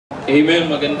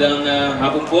Amen. Magandang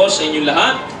hapon po sa inyong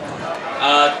lahat.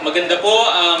 At maganda po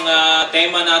ang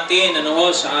tema natin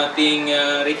sa ating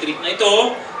retreat na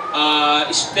ito.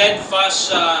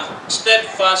 Steadfast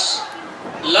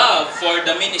love for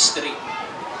the ministry.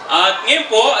 At ngayon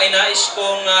po ay nais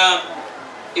kong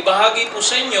ibahagi po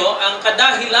sa inyo ang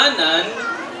kadahilanan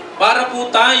para po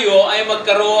tayo ay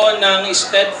magkaroon ng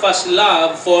steadfast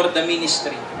love for the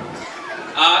ministry.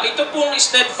 Ito pong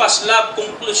steadfast love,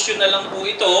 conclusion na lang po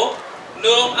ito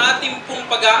noong ating pong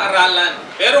pag-aaralan.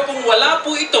 Pero kung wala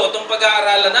po ito, itong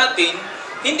pag-aaralan natin,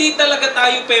 hindi talaga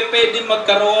tayo pwede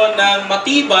magkaroon ng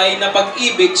matibay na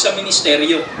pag-ibig sa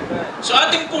ministeryo. So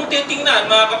ating pong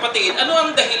titingnan, mga kapatid, ano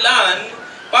ang dahilan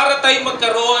para tayo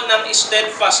magkaroon ng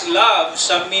steadfast love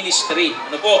sa ministry?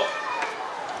 Ano po?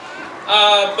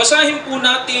 Basahin po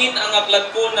natin ang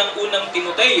aklat po ng unang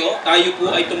Timoteo. Tayo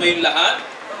po ay tumayon lahat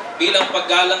bilang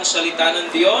paggalang salita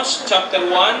ng Diyos, chapter 1,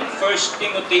 1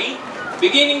 Timothy,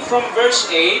 beginning from verse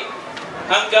 8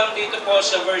 hanggang dito po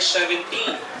sa verse 17.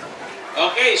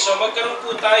 Okay, so magkaroon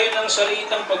po tayo ng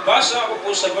salitang pagbasa. Ako po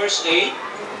sa verse 8.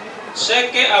 1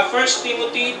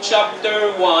 Timothy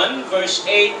chapter 1, verse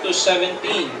 8 to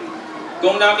 17.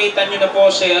 Kung nakita nyo na po,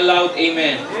 say aloud,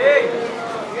 Amen.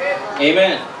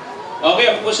 Amen. Okay,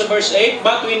 ako po sa verse 8.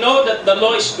 But we know that the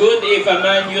law is good if a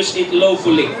man use it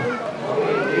lawfully.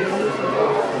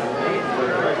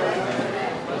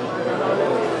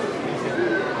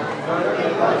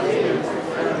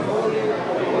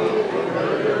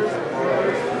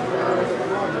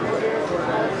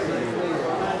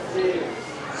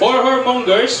 For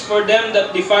whoremongers, for them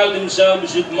that defile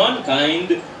themselves with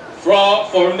mankind, for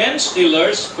men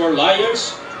stealers, for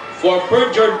liars, for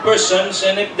perjured persons,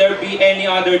 and if there be any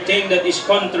other thing that is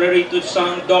contrary to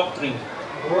sound doctrine.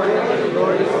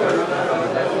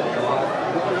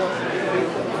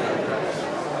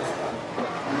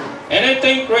 And I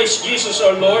thank Christ Jesus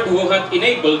our Lord, who hath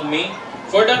enabled me,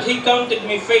 for that He counted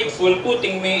me faithful,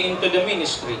 putting me into the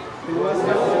ministry.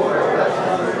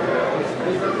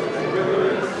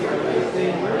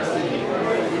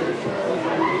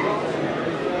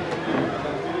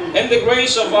 And the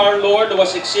grace of our Lord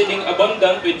was exceeding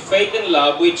abundant with faith and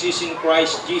love which is in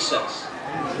Christ Jesus.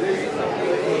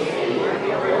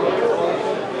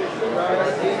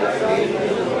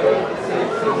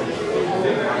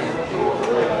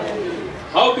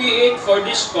 Howbeit for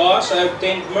this cause I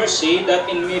obtained mercy,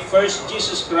 that in me first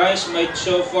Jesus Christ might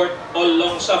show forth all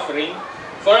long suffering,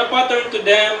 for a pattern to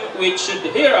them which should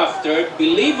hereafter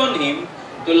believe on Him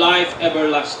to life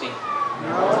everlasting.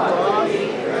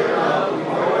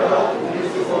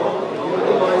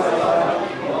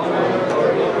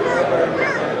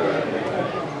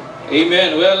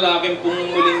 Amen. Well, aking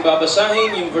pong muling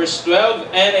babasahin yung verse 12.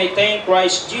 And I thank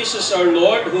Christ Jesus our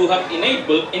Lord, who hath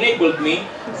enabled me,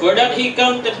 for that He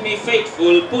counted me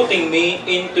faithful, putting me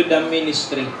into the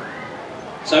ministry.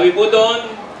 Sabi po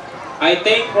doon, I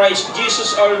thank Christ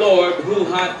Jesus our Lord, who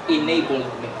hath enabled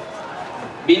me.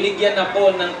 Binigyan na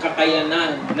po ng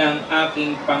kakayanan ng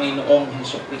aking Panginoong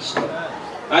Hesukristo.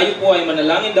 Tayo po ay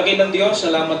manalangin. Dakilang Diyos,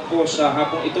 salamat po sa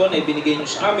hapong ito na ibinigay niyo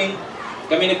sa amin.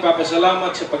 Kami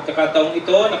nagpapasalamat sa pagkakataong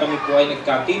ito na kami po ay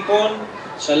nagkatipon.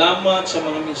 Salamat sa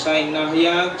mga mensaheng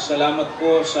nahayag. Salamat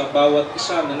po sa bawat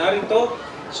isa na narito.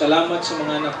 Salamat sa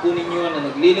mga anak po ninyo na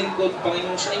naglilingkod,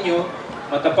 Panginoon, sa inyo,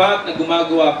 matapat na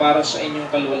gumagawa para sa inyong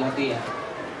kaluwalhatian.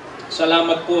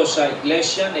 Salamat po sa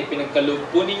iglesia na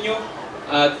ipinagkaloob po ninyo.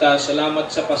 At salamat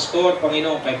sa pastor,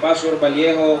 Panginoon, kay Pastor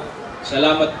Vallejo.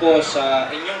 Salamat po sa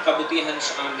inyong kabutihan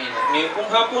sa amin. Ngayon pong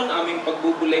hapon, aming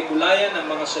pagbubulay-bulayan ng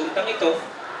mga salitang ito.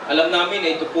 Alam namin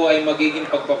na ito po ay magiging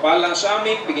pagpapala sa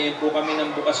amin. Bigyan po kami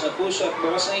ng bukas na puso at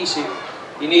bukas na isip.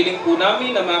 Hiniling po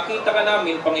namin na makita ka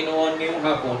namin, Panginoon, ngayong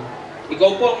hapon. Ikaw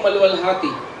po ang maluwalhati.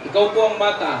 Ikaw po ang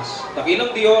mataas.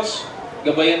 Dakilang Diyos,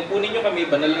 gabayan po ninyo kami,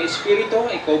 banal na Espiritu.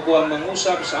 Ikaw po ang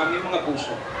mangusap sa aming mga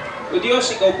puso. O Diyos,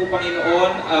 ikaw po,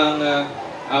 Panginoon,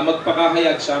 ang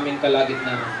magpakahayag sa aming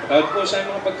kalagitnaan. Patawad po sa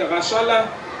aming mga pagkakasala.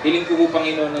 Hiling ko po,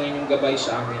 Panginoon, ng inyong gabay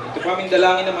sa amin. Ito po aming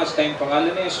dalangin na mas tayong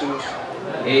pangalan ni Jesus.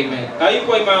 Amen. Tayo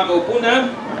po ay makakaupo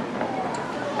na.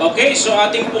 Okay, so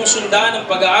ating pong sundaan ng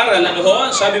pag-aaral. Ano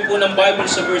ho? Sabi po ng Bible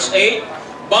sa verse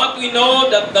 8, But we know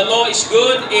that the law is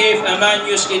good if a man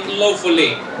use it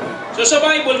lawfully. So sa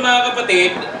Bible, mga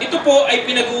kapatid, ito po ay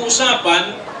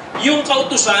pinag-uusapan yung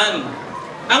kautusan.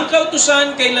 Ang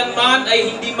kautusan kailanman ay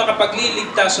hindi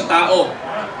makapagliligtas sa tao.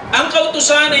 Ang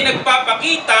kautusan ay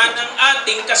nagpapakita ng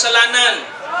ating kasalanan.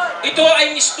 Ito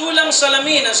ay mistulang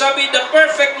salamin. Ang sabi, the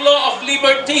perfect law of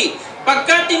liberty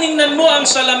Pagka tiningnan mo ang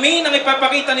salamin, ang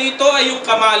ipapakita nito ay yung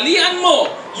kamalian mo,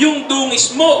 yung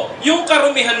dungis mo, yung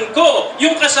karumihan ko,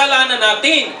 yung kasalanan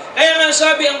natin. Kaya nga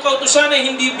sabi, ang kautusan ay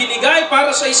hindi binigay para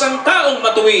sa isang taong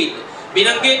matuwid.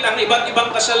 Binanggit ang iba't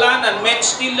ibang kasalanan, men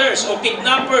stealers o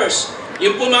kidnappers,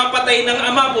 yung pumapatay ng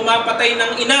ama, pumapatay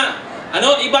ng ina,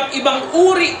 iba't ibang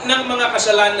uri ng mga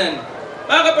kasalanan.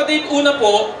 Mga kapatid, una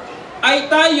po, ay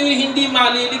tayo hindi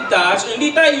maliligtas, hindi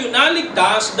tayo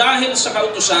naligtas dahil sa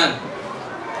kautusan.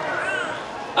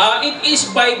 It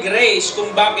is by grace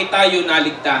kung bakit tayo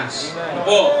naligtas.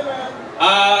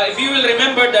 If you will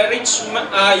remember the rich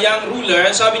young ruler,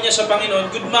 sabi niya sa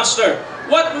Panginoon, "Good Master,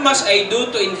 what must I do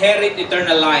to inherit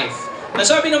eternal life?"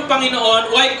 Nasabi ng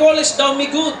Panginoon, "Why callest thou me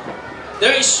good?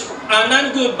 There is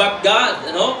none good but God."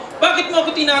 Bakit mo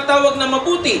ako tinatawag na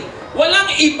mabuti?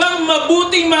 Walang ibang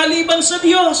mabuting maliban sa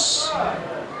Diyos.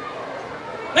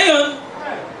 Ngayon,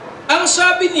 ang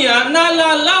sabi niya,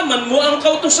 nalalaman mo ang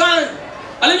kautusan.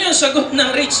 Alam niyo ang sagot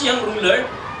ng rich young ruler?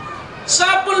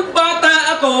 Sapol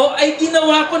bata ako, ay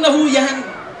ginawa ko na huyan.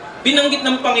 Binanggit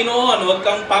ng Panginoon, huwag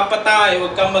kang papatay,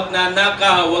 huwag kang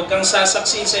magnanakaw, huwag kang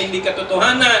sasaksi sa hindi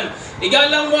katotohanan.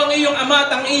 Igalang mo ang iyong ama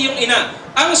at ang iyong ina.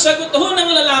 Ang sagot ho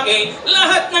ng lalaki,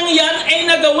 lahat ng yan ay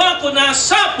nagawa ko na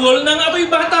sapol nang ako'y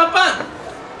bata pa.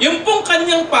 Yung pong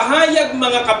kanyang pahayag,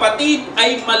 mga kapatid,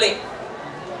 ay mali.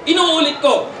 Inuulit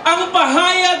ko, ang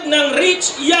pahayag ng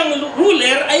rich young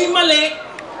ruler ay mali.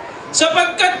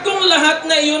 Sapagkat kung lahat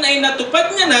na iyon ay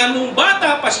natupad niya na nung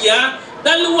bata pa siya,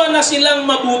 dalawa na silang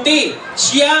mabuti,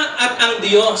 siya at ang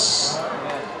Diyos.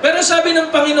 Pero sabi ng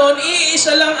Panginoon,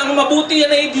 iisa lang ang mabuti,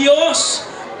 yan ay Diyos.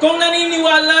 Kung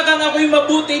naniniwala kang ako'y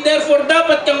mabuti, therefore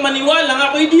dapat kang maniwalang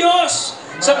ako'y Diyos.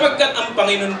 Sapagkat ang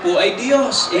Panginoon po ay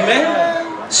Diyos. Amen?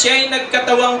 Siya ay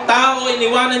nagkatawang tao,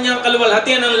 iniwanan niya ang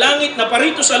kaluwalhatian ng langit na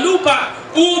parito sa lupa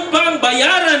upang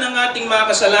bayaran ang ating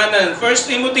mga kasalanan. 1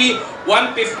 Timothy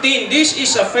 1:15, this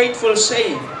is a faithful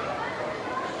saying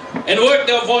and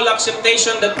worthy of all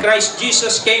acceptation that Christ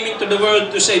Jesus came into the world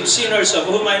to save sinners, of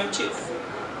whom I am chief.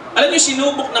 Alam niyo,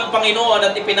 sinubok ng Panginoon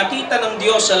at ipinakita ng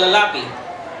Diyos sa lalaki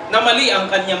na mali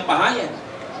ang kanyang pahayag.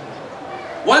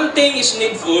 One thing is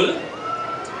needful,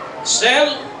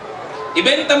 sell,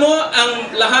 ibenta mo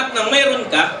ang lahat ng mayroon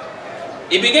ka,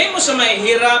 ibigay mo sa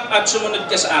mahihirap at sumunod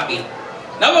ka sa akin.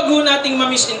 Na wag ho nating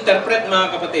ma-misinterpret, mga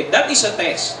kapatid. That is a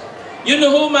test. Yun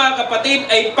ho, mga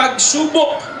kapatid, ay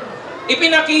pagsubok.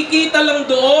 Ipinakikita lang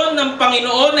doon ng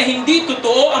Panginoon na hindi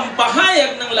totoo ang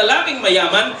pahayag ng lalaking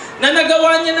mayaman na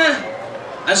nagawa niya na.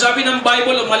 Ang sabi ng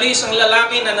Bible, umalis ang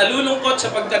lalaki na nalulungkot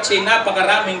sapagkat siya'y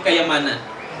napakaraming kayamanan.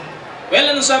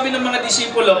 Well, anong sabi ng mga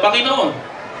disipulo? Panginoon,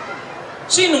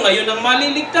 sino ngayon ang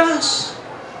maliligtas?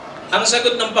 Ang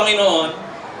sagot ng Panginoon,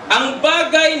 ang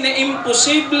bagay na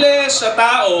imposible sa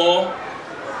tao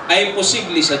ay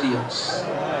posible sa Diyos.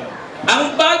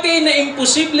 Ang bagay na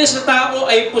imposible sa tao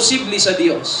ay posible sa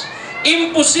Diyos.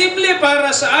 Imposible para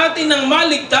sa atin ang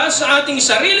maligtas sa ating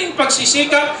sariling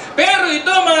pagsisikap, pero ito,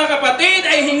 mga kapatid,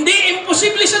 ay hindi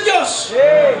imposible sa Diyos.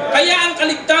 Kaya ang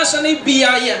kaligtasan ay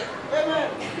biyaya.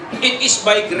 It is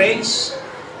by grace.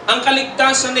 Ang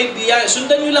kaligtasan ay biyaya.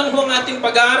 Sundan nyo lang po ang ating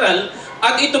pag-aaral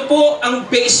at ito po ang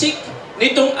basic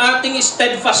nitong ating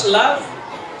steadfast love.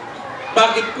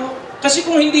 Bakit po? Kasi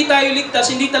kung hindi tayo ligtas,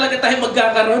 hindi talaga tayo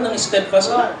magkakaroon ng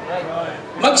steadfast love.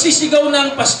 Magsisigaw na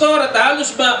ang pastor at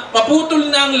halos maputol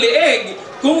na ang leeg.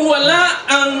 Kung wala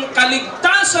ang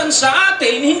kaligtasan sa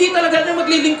atin, hindi talaga tayo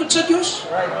maglilingkod sa Diyos.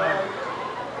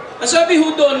 Ang sabi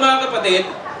ho doon, mga kapatid,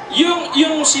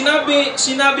 yung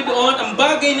sinabi doon, ang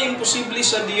bagay na imposible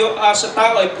sa Diyos, sa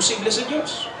tao ay posible sa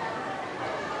Diyos.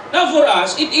 Now for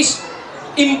us, it is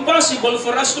impossible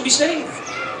for us to be saved.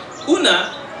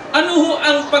 Una, ano ho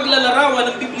ang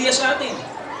paglalarawan ng Biblia sa atin?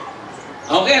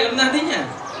 Okay, alam natin yan.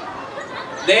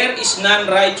 There is none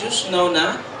righteous, no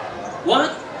not one.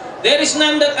 There is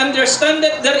none that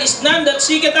understandeth, there is none that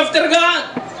seeketh after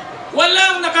God.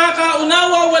 Walang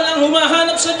nakakaunawa, walang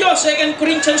humahanap sa Diyos. 2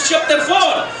 Corinthians chapter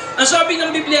 4. Ang sabi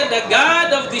ng Biblia, the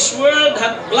God of this world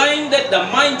hath blinded the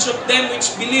minds of them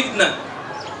which believe not.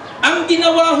 Ang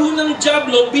ginawa ho ng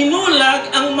dyablo, binulag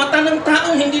ang mata ng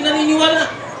taong hindi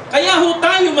naniniwala. Kaya ho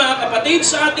tayo, mga kapatid,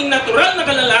 sa ating natural na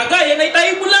kalalagayan ay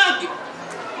tayo bulag.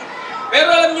 Pero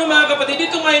alam nyo, mga kapatid,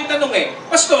 dito nga yung tanong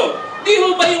Pastor, di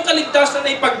ho ba yung kaligtasan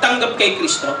ay pagtanggap kay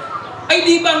Kristo? Ay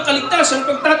di ba ang kaligtasan,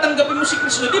 pagtatanggapin mo si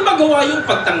Kristo, di ba gawa yung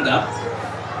pagtanggap?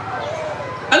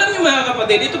 Alam niyo, mga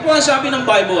kapatid, ito po ang sabi ng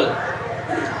Bible.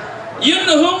 Yun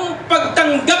hong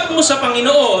pagtanggap mo sa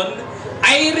Panginoon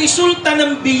ay resulta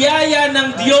ng biyaya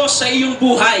ng Diyos sa iyong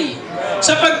buhay.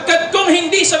 Sapagkat kung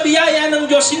hindi sa biyaya ng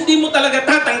Diyos, hindi mo talaga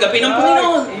tatanggapin ang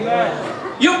Panginoon.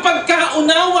 Yung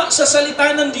pagkaunawa pagkaunawa sa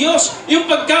salita ng Diyos, yung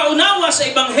pagkaunawa sa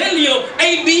Ebanghelyo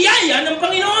ay biyaya ng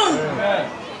Panginoon.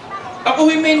 Ako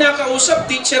may nakausap,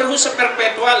 teacher ho sa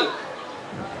perpetual.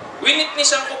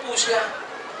 Winitnessan ko po siya.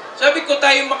 Sabi ko,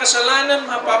 tayo makasalanan,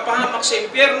 mapapahamak sa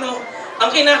impyerno. Ang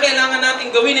kinakailangan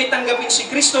natin gawin ay tanggapin si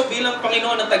Kristo bilang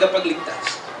Panginoon at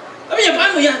tagapagligtas. Sabi niya,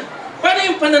 paano yan? Paano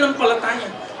yung pananampalataya?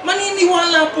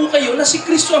 Maniniwala po kayo na si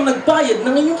Kristo ang nagbayad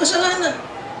ng inyong kasalanan.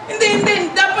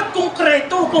 Hindi. Dapat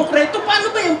konkreto.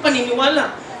 Paano ba yung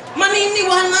paniniwala?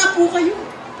 Maniniwala po kayo.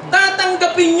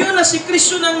 Tatanggapin nyo na si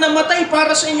Kristo nang namatay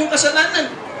para sa inyong kasalanan.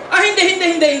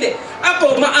 Hindi.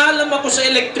 Ako, maalam ako sa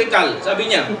electrical. Sabi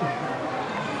niya,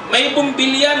 may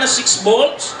bumbilya na 6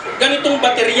 volts, ganitong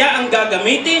baterya ang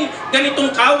gagamitin, ganitong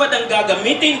kawad ang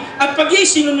gagamitin, at pag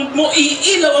sinunod mo,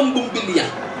 iilaw ang bumbilya.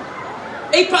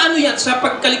 Paano yan? Sa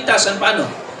pagkaligtasan, paano?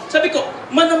 Sabi ko,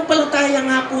 manampalataya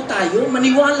nga po tayo,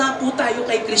 maniwala po tayo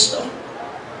kay Kristo.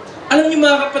 Alam niyo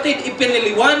mga kapatid,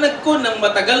 ipiniliwanag ko ng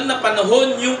matagal na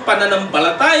panahon yung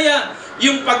pananampalataya,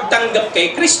 yung pagtanggap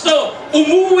kay Kristo.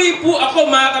 Umuwi po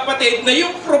ako mga kapatid na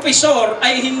yung profesor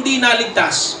ay hindi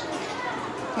naligtas.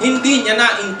 Hindi niya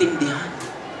naintindihan.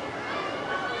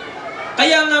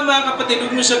 Kaya nga mga kapatid,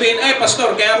 huwag mo sabihin,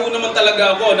 pastor, kaya ako naman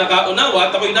talaga ako nakaunawa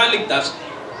at ako'y naligtas.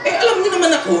 Alam niyo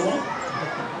naman ako,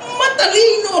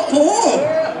 matalino ako.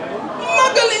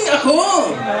 Magaling ako.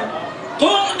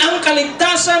 Kung ang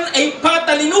kaligtasan ay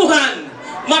patalinuhan,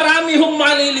 marami hong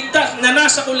maliligtas na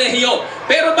nasa kolehiyo.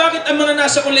 Pero bakit ang mga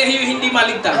nasa kolehiyo hindi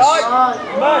maligtas?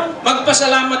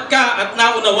 Magpasalamat ka at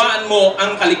naunawaan mo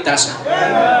ang kaligtasan.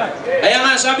 Kaya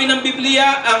nga sabi ng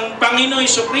Biblia, ang Panginoon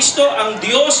Jesucristo, ang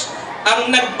Diyos, ang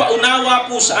nagpaunawa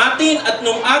po sa atin, at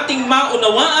nung ating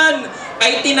maunawaan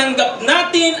ay tinanggap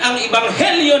natin ang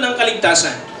Ebanghelyo ng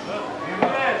kaligtasan.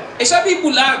 Sabi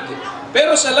bulag,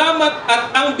 pero salamat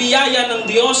at ang biyaya ng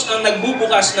Diyos ang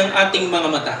nagbubukas ng ating mga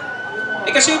mata.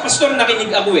 Kasi pastor,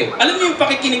 nakinig ako Alam niyo yung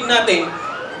pakikinig natin,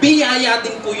 biyaya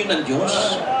din po yun ng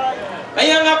Diyos.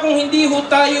 Kaya nga kung hindi ho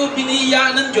tayo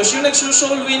biniyayaan ng Diyos, yung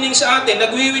nagsusoul winning sa atin,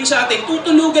 nagwiwin sa atin,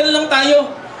 tutulugan lang tayo.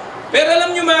 Pero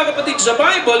alam niyo mga kapatid, sa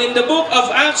Bible, in the book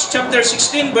of Acts chapter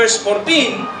 16 verse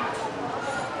 14,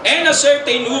 and a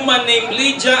certain woman named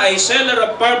Lydia, a seller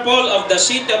of purple of the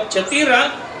city of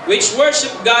Thyatira, which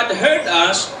worship God, heard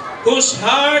us, whose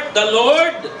heart the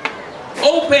Lord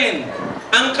opened.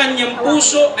 Ang kanyang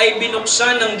puso ay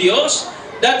binuksan ng Diyos,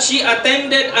 that she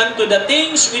attended unto the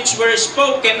things which were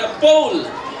spoken of Paul.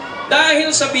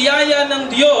 Dahil sa biyaya ng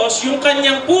Diyos, yung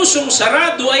kanyang pusong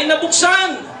sarado ay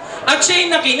nabuksan. At siya'y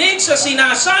nakinig sa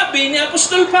sinasabi ni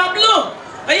Apostol Pablo.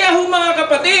 Kaya mga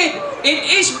kapatid, it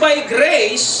is by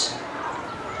grace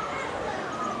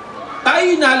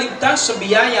tayo naligtas sa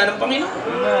biyaya ng Panginoon.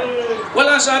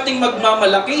 Wala sa ating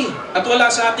magmamalaki at wala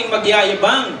sa ating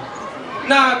magyayabang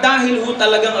na dahil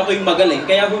talagang ako'y magaling,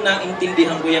 kaya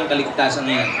naintindihan ko yung kaligtasan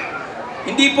na yan.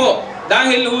 Hindi po,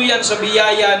 dahil yan sa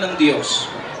biyaya ng Diyos.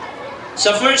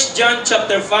 Sa 1 John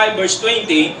chapter 5 verse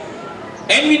 20,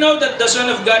 and we know that the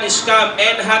Son of God is come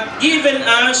and hath given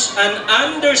us an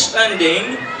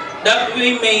understanding that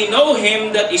we may know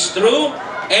Him that is true,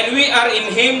 and we are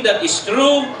in Him that is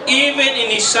true, even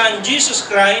in His Son Jesus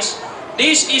Christ.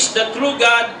 This is the true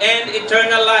God and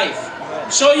eternal life.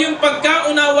 So yung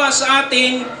pagkaunawa sa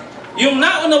atin, yung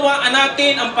naunawaan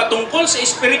natin ang patungkol sa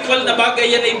spiritual na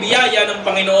bagay, yan ay biyaya ng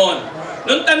Panginoon.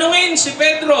 Nung tanungin si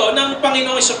Pedro ng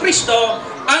Panginoong Jesucristo,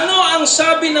 ano ang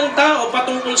sabi ng tao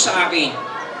patungkol sa akin?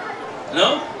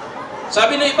 No?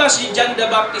 Sabi ng iba, si John the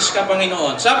Baptist ka,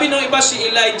 Panginoon. Sabi ng iba, si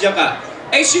Elijah ka.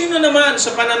 Sino naman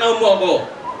sa pananaw mo ako?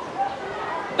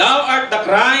 Thou art the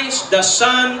Christ, the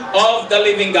Son of the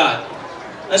living God.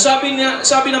 Sabi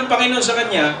ng Panginoon sa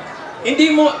kanya,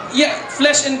 hindi mo,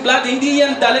 flesh and blood, hindi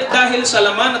yan dahil sa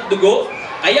laman at dugo.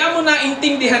 Kaya mo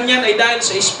naintindihan yan ay dahil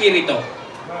sa Espiritu.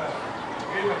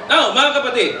 Now, mga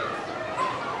kapatid,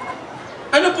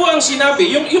 ano po ang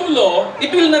sinabi? Yung law, it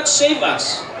will not save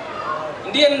us.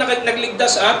 Hindi yan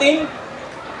nagligtas sa atin.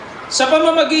 Sa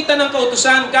pamamagitan ng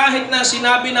kautusan, kahit na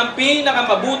sinabi ng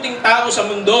pinakamabuting tao sa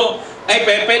mundo, ay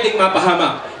pwedeng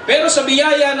mapahamak. Pero sa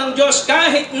biyaya ng Diyos,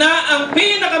 kahit na ang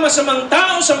pinakamasamang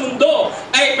tao sa mundo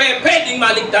ay pwedeng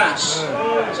maligtas.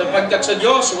 Sapagkat sa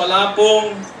Diyos, wala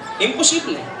pong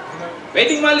imposible.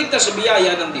 Pwedeng maligtas sa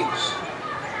biyaya ng Diyos.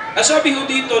 At sabi ho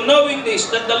dito, knowing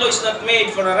this, that the law is not made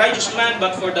for a righteous man,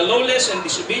 but for the lawless and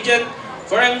disobedient,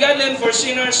 for ungodly and for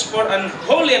sinners, for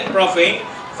unholy and profane,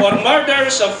 for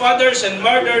murderers of fathers and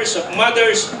murderers of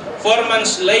mothers, for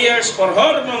manslayers, for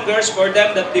whoremongers, for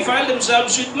them that defile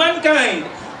themselves with mankind,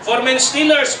 for men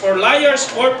stealers, for liars,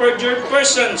 for perjured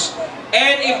persons,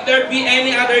 and if there be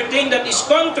any other thing that is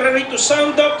contrary to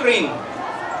sound doctrine,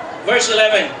 Verse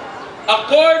 11.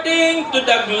 According to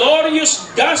the glorious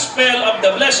gospel of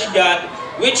the blessed God,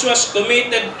 which was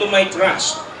committed to my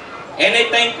trust. And I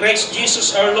thank Christ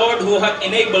Jesus our Lord, who hath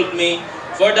enabled me,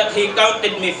 for that He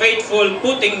counted me faithful,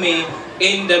 putting me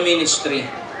in the ministry.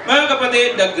 Mga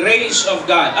kapatid, the grace of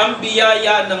God, ang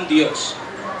biyaya ng Diyos.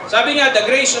 Sabi nga, the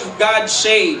grace of God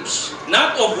saves,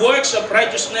 not of works of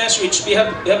righteousness which we have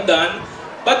done,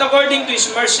 but according to His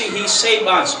mercy, He saved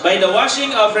us by the washing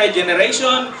of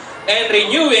regeneration and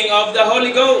renewing of the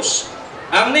Holy Ghost.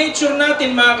 Ang nature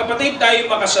natin, mga kapatid, tayo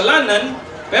makasalanan,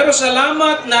 pero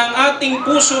salamat na ang ating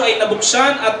puso ay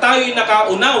nabuksan at tayo'y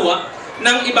nakaunawa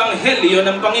ng Ebanghelyo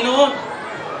ng Panginoon.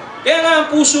 Kaya nga ang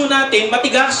puso natin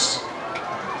matigas.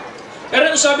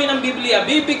 Pero ang sabi ng Biblia,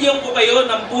 bibigyan ko kayo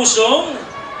ng pusong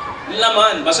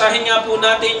laman. Basahin nga po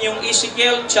natin yung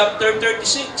Ezekiel chapter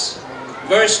 36,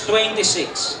 verse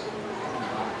 26.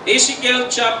 Ezekiel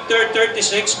chapter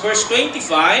 36, verse 25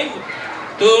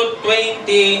 to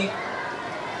 27.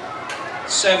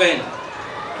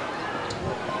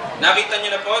 Nakita niyo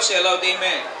na po, say aloud,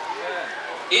 amen.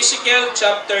 Ezekiel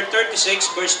chapter 36,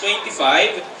 verse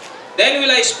 25. Then will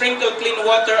I sprinkle clean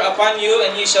water upon you,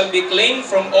 and ye shall be clean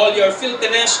from all your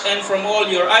filthiness, and from all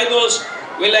your idols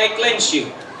will I cleanse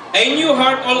you. A new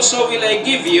heart also will I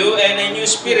give you, and a new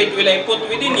spirit will I put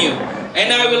within you. And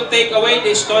I will take away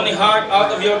the stony heart out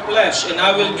of your flesh, and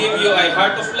I will give you a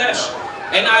heart of flesh.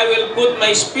 And I will put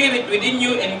my spirit within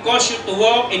you, and cause you to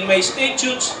walk in my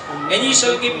statutes, and ye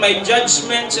shall keep my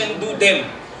judgments and do them.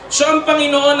 So ang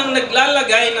Panginoon ang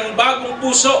naglalagay ng bagong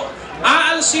puso.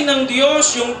 Aalsin ng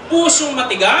Diyos yung pusong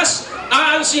matigas,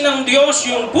 aalsin ng Diyos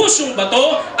yung pusong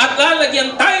bato, at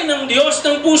lalagyan tayo ng Diyos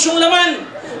ng pusong laman.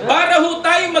 Para ho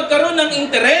tayo magkaroon ng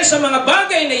interes sa mga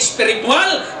bagay na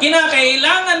espiritual,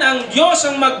 kinakailangan ang Diyos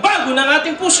ang magbago ng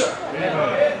ating puso.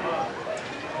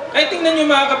 Kaya tingnan nyo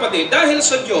mga kapatid, dahil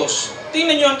sa Diyos,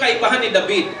 tingnan nyo ang kaibahan ni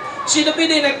David. Si David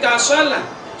ay nagkasala.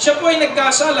 Siya po ay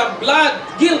nagkasala,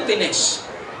 blood, guiltiness.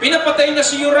 Pinapatay na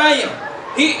si Uriah.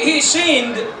 He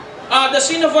sinned the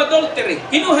sin of adultery.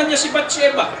 Kinuha niya si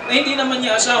Bathsheba na hindi naman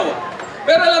niya asawa.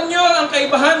 Pero alam niyo, ang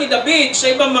kaibahan ni David sa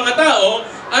ibang mga tao,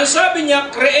 ang sabi niya,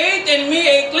 create in me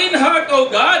a clean heart, O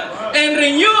God, and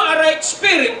renew a right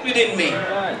spirit within me.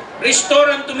 Restore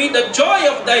unto me the joy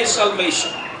of thy salvation.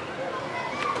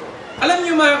 Alam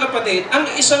niyo mga kapatid, ang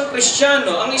isang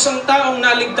Kristiyano, ang isang taong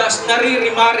naligtas,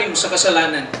 naririmarim sa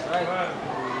kasalanan.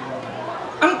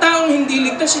 Ang taong hindi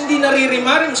ligtas, hindi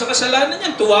naririmarim sa kasalanan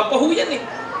yan. Tuwa pa ho yan eh.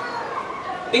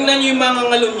 Tingnan niyo yung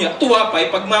mga ngalon niya. Tuwa pa eh.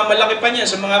 Pagmamalaki pa niya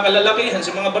sa mga kalalakihan,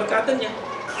 sa mga barkada niya.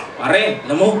 Pare,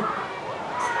 alam mo,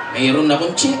 mayroon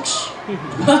akong chicks.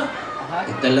 Diba?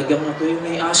 Eh talagang ako yung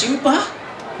may asim pa.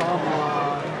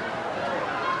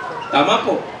 Tama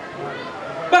po.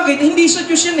 Bakit? Hindi sa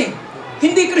Diyos yan eh.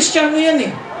 Hindi Kristiyano yan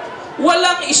eh.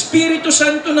 Walang Espiritu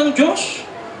Santo ng Diyos.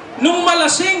 Nung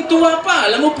malasing, tuwa pa.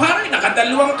 Alam mo pare,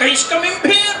 nakadalawang case kami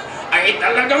pair. Ay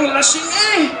talagang lasing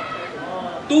eh.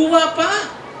 Tuwa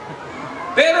pa.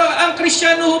 Pero ang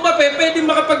Kristiyano ho ba, pwede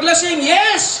makapaglasing?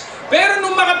 Yes! Pero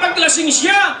nung makapaglasing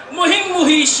siya,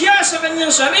 muhing-muhi siya sa kanyang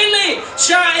sarili.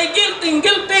 Siya ay guilty.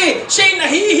 Siya ay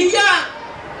nahihiya.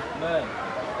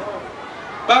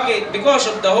 Bakit?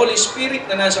 Because of the Holy Spirit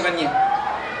na nasa kanya.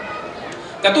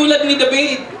 Katulad ni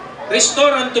David,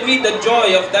 restore unto me the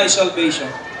joy of thy salvation.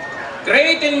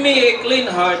 Create in me a clean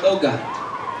heart, O God.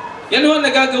 Yan ho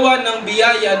nagagawa ng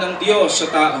biyaya ng Diyos sa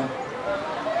tao.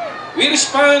 We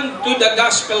respond to the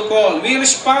gospel call. We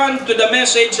respond to the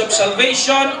message of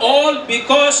salvation, all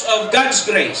because of God's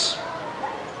grace.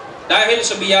 Dahil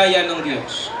sa biyaya ng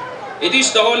Diyos. It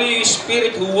is the Holy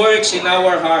Spirit who works in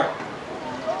our heart.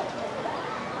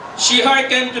 She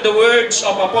hearkened to the words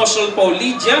of Apostle Paul.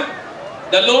 Lydia,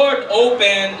 the Lord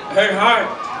opened her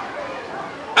heart.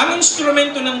 Ang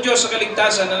instrumento ng Diyos sa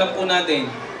kaligtasan, alam po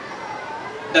natin,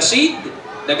 the seed,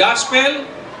 the gospel,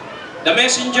 the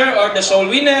messenger or the soul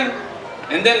winner,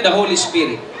 and then the Holy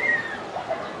Spirit.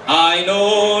 I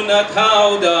know not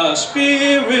how the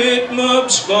Spirit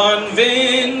moves,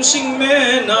 convincing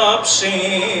men of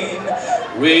sin,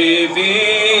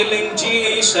 revealing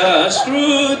Jesus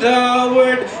through the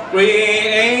Word,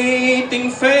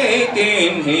 creating faith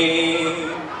in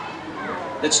Him.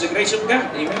 That's the grace of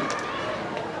God. Amen.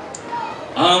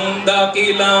 Ang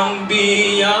dakilang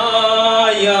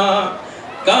biyaya,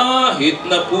 kahit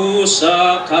na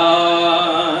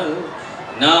pusakal,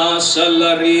 nasa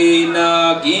lari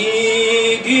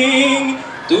nagiging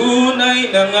tunay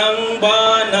ng ang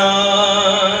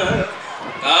banal.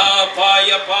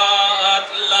 Kapayapa at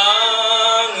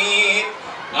langit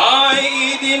ay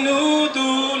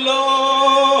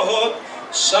idinudulot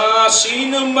sa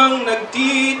sinumang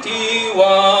nagtitiwala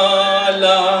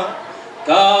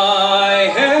kay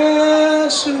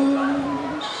Jesus.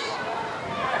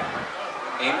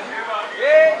 Amen?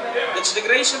 That's the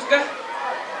grace of God.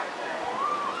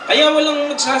 Kaya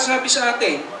walang nagsasabi sa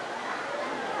atin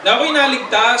na ako'y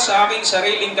naligtas sa aking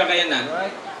sariling kakayanan.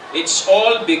 It's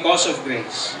all because of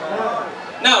grace.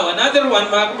 Now, another one,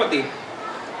 mga kapatid,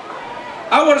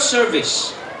 our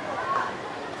service.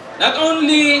 Not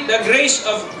only the grace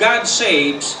of God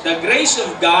saves, the grace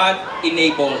of God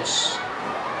enables.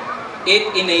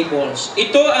 It enables.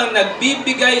 Ito ang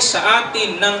nagbibigay sa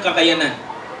atin ng kakayanan.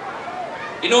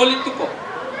 Inulit ko po.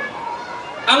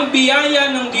 Ang biyaya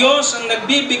ng Diyos ang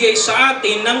nagbibigay sa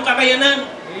atin ng kakayanan.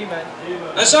 Amen.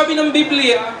 Ang sabi ng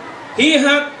Biblia, He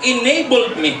hath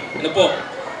enabled me. Ano po?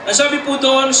 Ang sabi po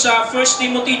doon sa 1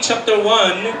 Timothy chapter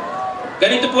 1,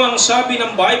 ganito po ang sabi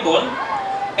ng Bible,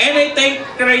 and I thank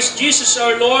Christ Jesus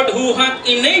our Lord who hath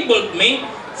enabled me,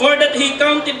 for that He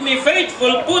counted me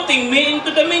faithful, putting me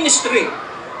into the ministry.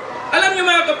 Alam niyo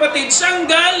mga kapatid, saan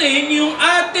galing yung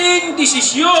ating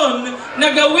desisyon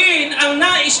na gawin ang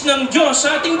nais ng Diyos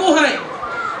sa ating buhay?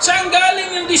 Saan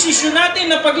galing yung desisyon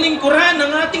natin na paglingkuran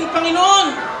ng ating Panginoon?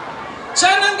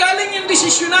 Saan ang galing yung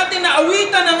desisyon natin na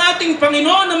awitan ng ating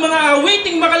Panginoon ng mga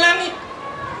awiting makalangit?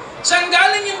 Saan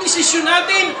galing yung desisyon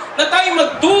natin na tayo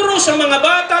magturo sa mga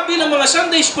bata bilang mga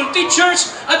Sunday School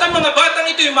teachers at ang mga batang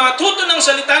ito yung matuto ng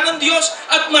salita ng Diyos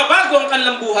at mabago ang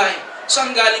kanilang buhay?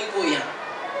 Saan galing po yan?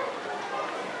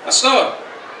 Pastor,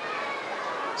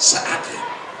 sa akin.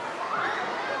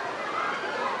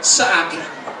 Sa akin.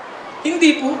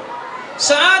 Hindi po.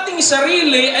 Sa ating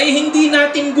sarili ay hindi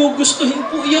natin gugustuhin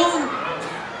po yun.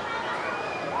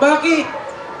 Bakit?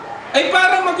 Ay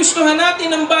para magustuhan natin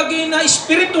ang bagay na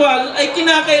espiritual, ay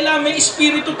kinakailangan may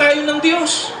espiritu tayo ng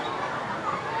Diyos.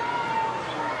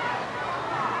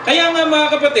 Kaya nga mga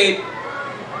kapatid,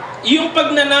 yung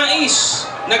pagnanais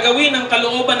na gawin ang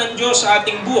kalooban ng Diyos sa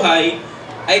ating buhay,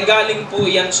 ay galing po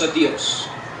yan sa Diyos.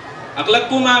 Aklat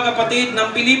po mga kapatid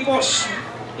ng Pilipos,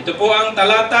 ito po ang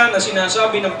talata na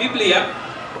sinasabi ng Biblia,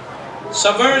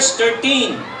 sa verse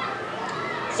 13,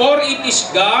 for it is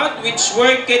God which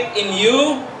worketh in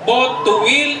you both to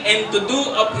will and to do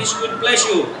of His good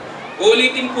pleasure.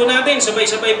 Ulitin po natin,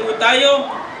 sabay-sabay po tayo.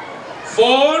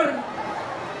 For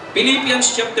Philippians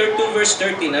chapter 2 verse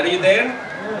 13. Are you there?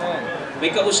 May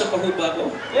kausap pa ho ba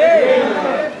ako?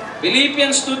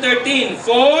 Philippians 2:13.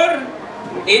 For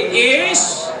it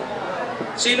is,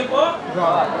 sino po?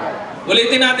 God.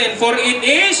 Ulitin natin. For it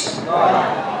is God.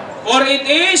 For it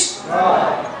is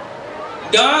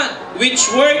God which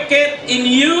worketh in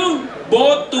you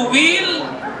both to will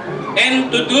and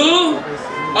to do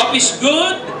of His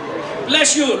good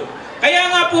pleasure. Kaya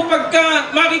nga po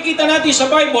pagka makikita natin sa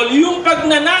Bible, yung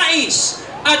pagnanais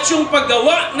at yung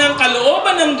paggawa ng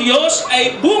kalooban ng Diyos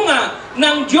ay bunga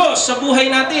ng Diyos sa buhay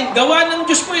natin. Gawa ng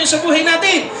Diyos po yan sa buhay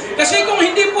natin. Kasi kung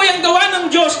hindi po yung gawa ng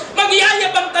Diyos,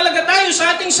 magyayabang talaga tayo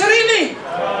sa ating sarili.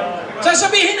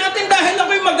 Sasabihin natin dahil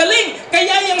ako'y magaling,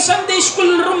 kaya yung Sunday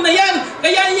school room na yan,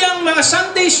 kaya yung mga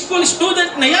Sunday school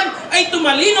student na yan ay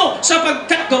tumalino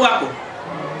sapagkat gawa ko.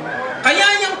 Kaya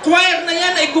yung choir na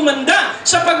yan ay gumanda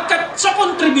sapagkat sa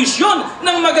kontribusyon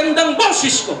ng magandang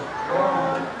boses ko.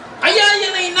 Kaya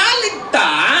yan ay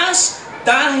naligtas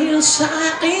dahil sa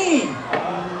akin.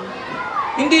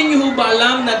 Hindi niyo ba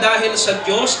alam na dahil sa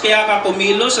Diyos kaya ka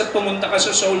kumilos at pumunta ka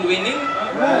sa soul winning?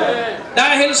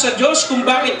 Dahil sa Diyos kung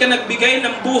bakit ka nagbigay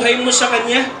ng buhay mo sa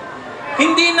Kanya?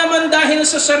 Hindi naman dahil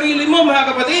sa sarili mo,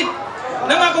 mga kapatid.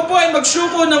 Nang ako po ay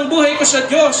magsuko ng buhay ko sa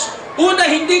Diyos, una,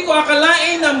 hindi ko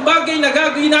akalain ang bagay na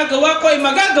ginagawa ko ay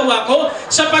magagawa ko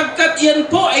sapagkat yan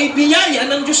po ay biyaya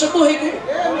ng Diyos sa buhay ko.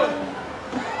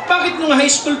 Bakit nung high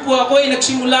school po ako ay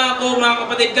nagsimula ako, mga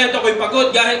kapatid, kahit ako'y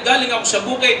pagod, galing ako sa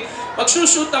bukid,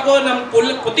 magsusut ako ng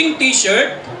puting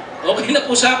t-shirt, okay na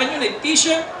po sa akin yun eh,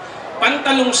 t-shirt,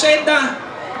 pantalong seda,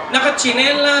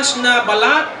 nakatsinelas na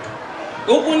balat,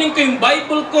 kukunin ko yung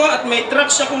Bible ko at may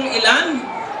tracks akong ilan,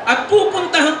 at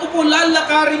pupuntahan ko po,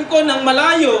 lalakarin ko ng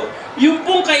malayo, yung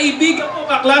pong kaibigan ko,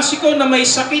 kaklase ko na may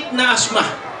sakit na asma.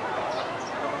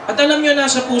 At alam nyo,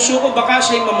 nasa puso ko, baka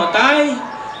siya'y mamatay.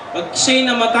 Pag siya'y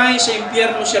namatay, sa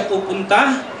impyerno siya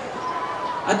pupunta.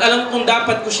 At alam kong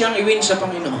dapat ko siyang iwin sa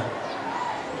Panginoon.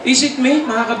 Is it me,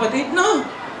 mga kapatid? No.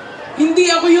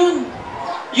 Hindi ako yun.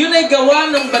 Yun ay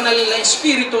gawa ng banal na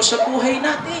Espiritu sa buhay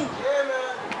natin.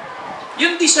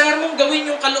 Yung desire mong gawin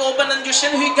yung kalooban ng Diyos,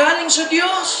 yan huy galing sa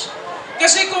Diyos.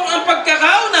 Kasi kung ang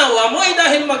pagkakaunawa mo ay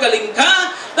dahil magaling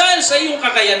ka, dahil sa iyong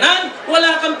kakayanan,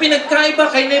 wala kang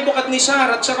pinagkaiba kay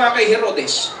Nebuchadnezzar at saka kay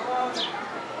Herodes.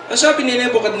 Sabi ni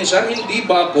Nebuchadnezzar, hindi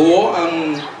ba ako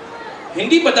ang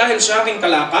Hindi ba dahil sa aking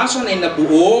kalakasan ay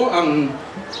nabuo ang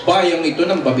bayang ito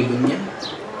ng Babylonia?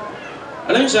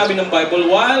 Alam niyo sabi ng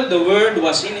Bible, while the word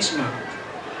was in his mouth,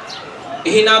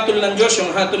 ihinatol ng Diyos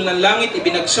yung hatol ng langit,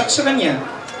 ibinagsak sa kanya,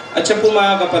 at siya po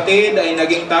mga kapatid ay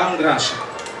naging taong grasya.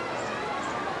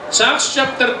 Sa Acts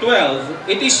chapter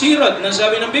 12, it is Herod na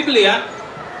sabi ng Biblia,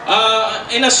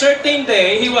 in a certain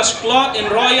day, he was clothed in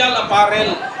royal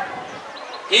apparel.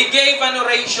 He gave an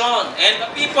oration, and the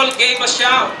people gave a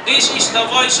shout, "This is the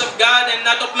voice of God and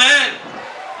not of man."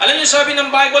 Alam niyo sabi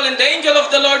ng Bible, and the angel of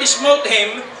the Lord smote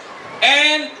him,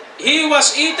 and he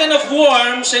was eaten of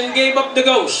worms and gave up the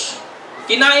ghost.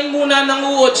 Kinain muna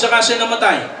ng uod, saka siya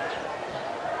namatay.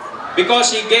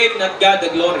 Because he gave not God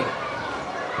the glory.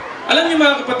 Alam niyo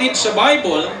mga kapatid, sa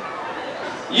Bible,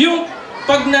 yung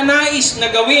pagnanais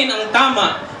na gawin ang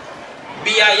tama,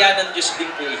 biyaya ng Diyos din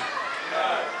po.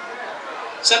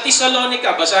 Sa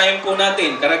Thessalonica, basahin po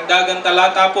natin, karagdagang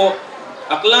talata po,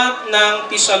 aklat ng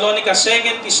Thessalonica,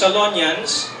 2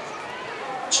 Thessalonians,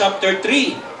 chapter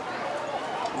 3,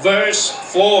 verse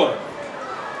 4.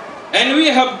 And we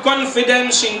have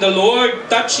confidence in the Lord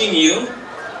touching you,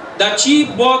 that ye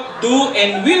both do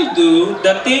and will do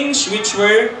the things which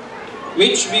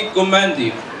we command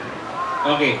you.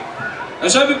 Okay.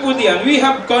 Ang sabi po diyan, we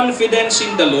have confidence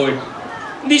in the Lord.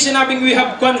 Hindi sinabing we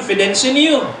have confidence in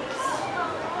you.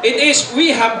 It is,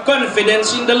 we have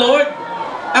confidence in the Lord.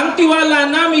 Ang tiwala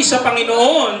namin sa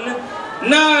Panginoon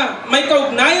na may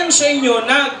kaugnayan sa inyo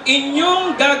na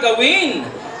inyong gagawin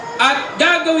at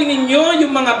gagawin ninyo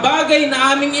yung mga bagay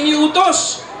na aming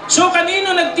iniutos. So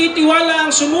kanino nagtitiwala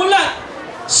ang sumulat?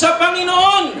 Sa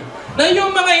Panginoon, na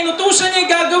yung mga inutusan niya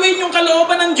gagawin yung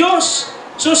kalooban ng Diyos.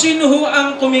 So sino ho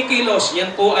ang kumikilos?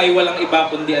 Yan po ay walang iba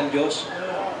kundi ang Diyos.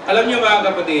 Alam niyo mga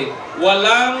kapatid,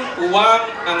 walang puwang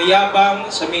ang yabang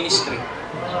sa ministry.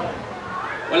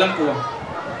 Walang puwang.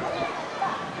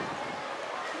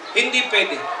 Hindi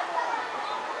pwede.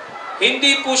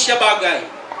 Hindi po siya bagay.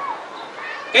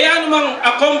 Kaya anumang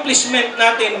accomplishment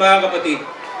natin mga kapatid,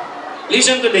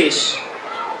 listen to this.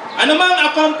 Anumang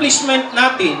accomplishment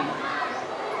natin,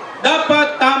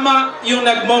 dapat tama yung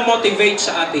nagmo-motivate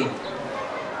sa atin.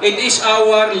 It is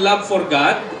our love for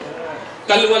God,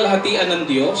 kaluwalhatian ng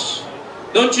Diyos.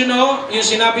 Don't you know, yung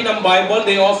sinabi ng Bible,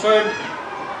 they offered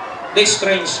the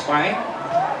strange fire.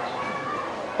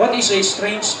 What is a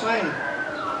strange fire?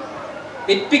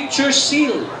 It pictures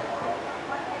seal.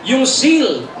 Yung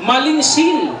seal, maling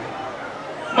seal.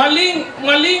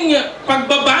 Maling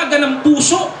pagbabaga ng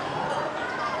puso.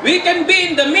 We can be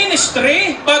in the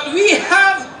ministry, but we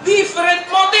have different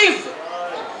motive.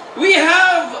 We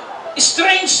have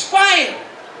strange fire.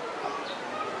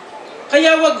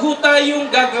 Kaya wag ho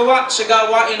tayong gagawa sa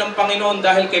gawain ng Panginoon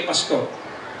dahil kay Pastor.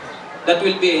 That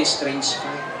will be a strange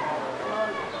fire.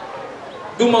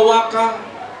 Gumawa ka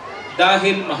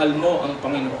dahil mahal mo ang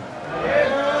Panginoon.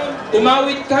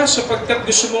 Umawit ka sapagkat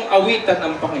gusto mong awitan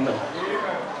ang Panginoon.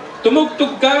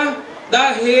 Tumugtog ka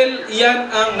dahil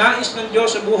iyan ang nais ng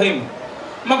Diyos sa buhay mo.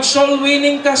 Mag-soul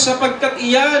winning ka sapagkat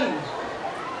iyan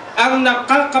ang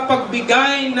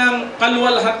nakakapagbigay ng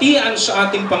kaluwalhatian sa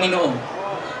ating Panginoon.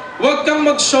 Huwag kang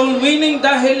mag-soul winning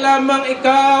dahil lamang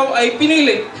ikaw ay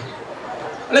pinilit.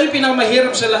 Alam yung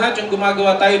pinamahirap sa lahat yung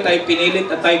gumagawa tayo pinilit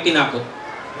at tayo tinakot.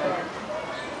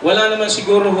 Wala naman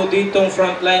siguro ho ditong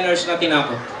frontliners na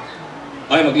tinakot.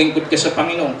 Ay, maglingkod ka sa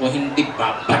Panginoon, kung hindi,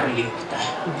 paparling kita.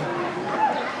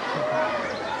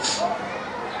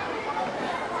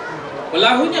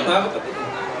 Wala ho niya mga kapatid.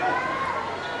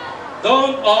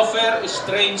 Don't offer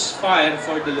strange fire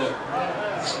for the Lord.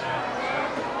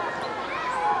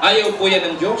 Ayaw po yan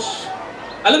ng Diyos.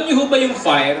 Alam niyo ho ba yung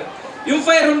fire? Yung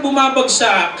fire yung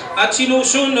bumabagsak at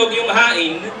sinusunog yung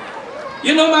hain.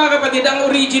 Yun know, mga kapatid, ang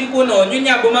origin po noon, yun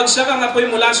nga, bumagsak ang apoy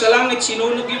mula sa langit,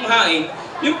 sinunog yung hain.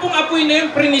 Yung pong apoy na yun,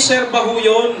 priniserba ho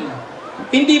yun.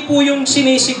 Hindi po yung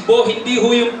sinisigbo, hindi ho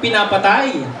yung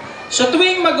pinapatay. Sa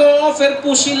tuwing mag-o-offer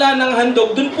po sila ng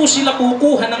handog, dun po sila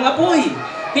kukuha ng apoy.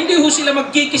 Hindi ho sila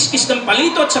magkikis-kis ng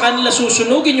palito at sa kanila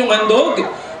susunugin yung handog.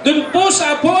 Doon po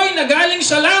sa apoy na galing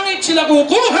sa langit sila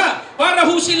kukuha para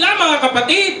ho sila mga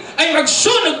kapatid ay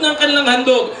magsunog ng kanilang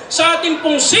handog. Sa ating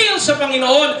pong seal sa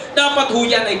Panginoon, dapat ho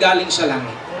yan ay galing sa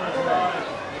langit.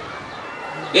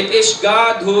 It is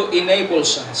God who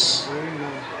enables us.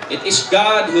 It is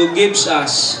God who gives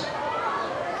us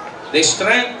the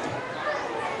strength,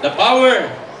 the power,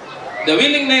 the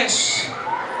willingness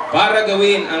para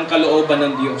gawin ang kalooban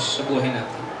ng Diyos sa buhay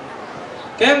natin.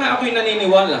 Kaya nga ako'y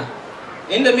naniniwala,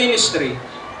 in the ministry,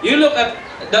 you look at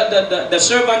the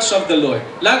servants of the Lord.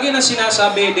 Lagi na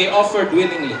sinasabi, they offered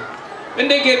willingly. When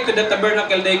they gave to the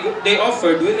tabernacle, they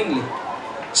offered willingly.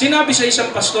 Sinabi sa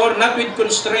isang pastor, not with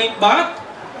constraint, but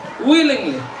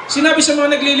willingly. Sinabi sa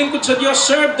mga naglilingkod sa Diyos,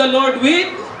 serve the Lord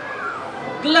with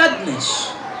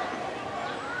gladness.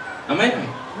 Amen?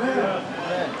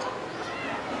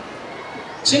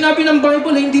 Sinabi ng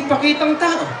Bible, hindi pakitang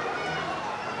tao.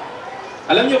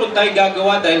 Alam niyo kung tayo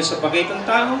gagawa dahil sa pakitang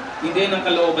tao, hindi ng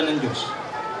kalooban ng Diyos.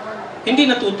 Hindi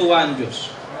natutuwa ang Diyos.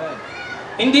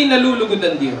 Hindi nalulugod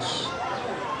ang Diyos.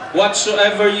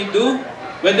 Whatsoever you do,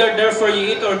 whether therefore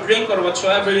you eat or drink or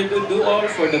whatsoever you do, do all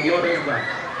for the glory of God.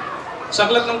 Sa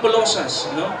aklat ng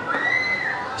Colossus,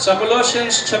 sa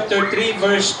Colossians chapter 3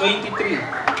 verse 23.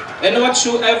 And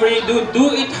whatsoever you do,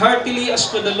 do it heartily as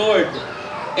to the Lord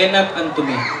and not unto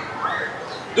men.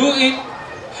 Do it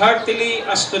heartily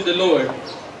as to the Lord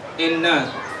and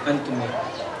not unto men.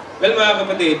 Well, mga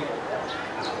kapatid,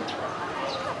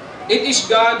 it is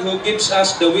God who gives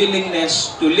us the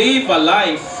willingness to live a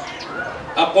life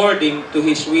according to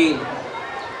His will.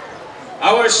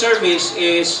 Our service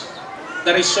is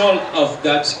the result of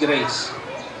God's grace.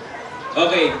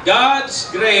 Okay,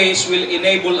 God's grace will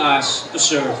enable us to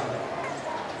serve.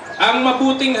 Ang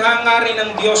mabuting hangarin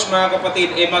ng Diyos, mga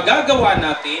kapatid, ay magagawa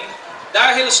natin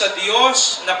dahil sa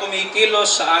Diyos na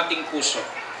kumikilos sa ating puso.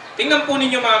 Tingnan po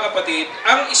ninyo, mga kapatid,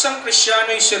 ang isang Kristiyano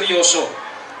ay seryoso.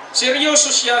 Seryoso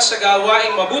siya sa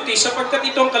gawaing mabuti sapagkat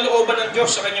ito ang kalooban ng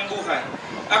Diyos sa kanyang buhay.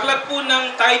 Aklat po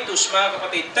ng Titus, mga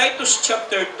kapatid, Titus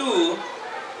chapter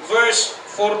 2, verse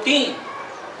 14.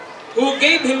 Who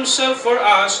gave Himself for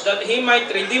us that He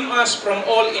might redeem us from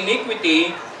all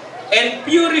iniquity and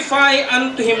purify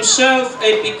unto Himself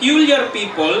a peculiar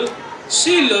people,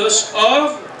 zealous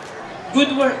of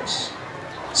good works.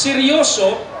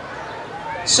 Seryoso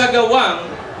sa gawang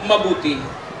mabuti.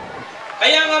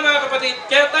 Kaya nga, mga kapatid,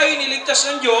 kaya tayo niligtas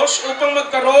ng Diyos upang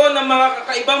magkaroon ng mga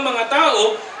kakaibang mga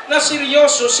tao na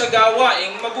seryoso sa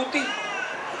gawaing mabuti.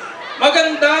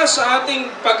 Maganda sa ating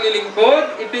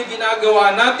paglilingkod, ito'y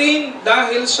ginagawa natin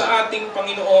dahil sa ating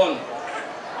Panginoon.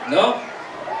 No?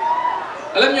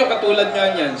 Alam nyo, katulad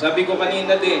nga niyan, sabi ko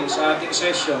kanina din sa ating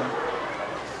session,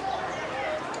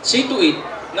 see to it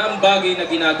na ang bagay na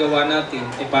ginagawa natin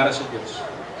ay para sa Diyos.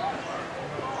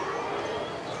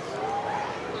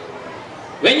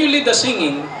 When you lead the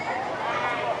singing,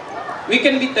 we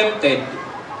can be tempted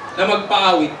na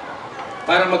magpaawit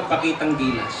para magpakitang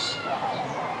gilas.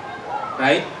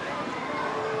 Right?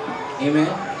 Amen?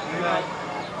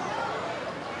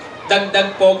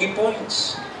 Dagdag pogi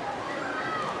points.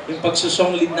 Yung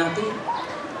pagsusong lead natin.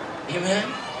 Amen?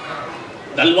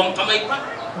 2 kamay pa.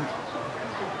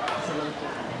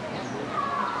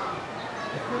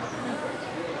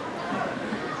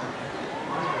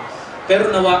 Pero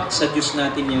nawa sa Diyos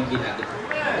natin yung ginagawa.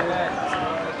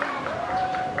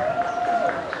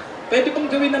 Pwede bang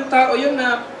gawin ng tao yun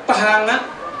na pahanga,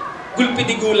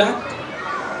 gulpidigulat?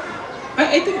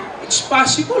 I think it's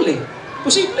possible eh.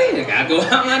 Posible eh. Gagawa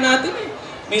nga natin eh.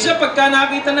 Minsan pagka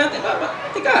nakita natin,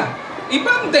 teka,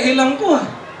 ibang dahilan ko ah.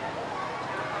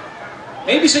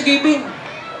 Maybe sa giving.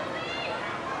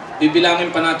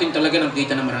 Bibilangin pa natin talaga ng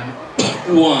kita na marami.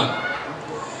 1,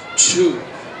 2,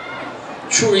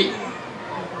 3,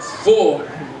 4,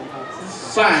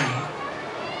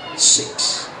 5,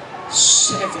 6,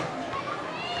 7,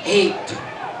 8,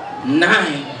 9,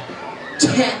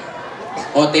 10.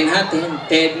 O, 10 natin.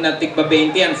 10 na tigba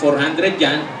 20 yan. 400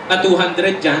 yan.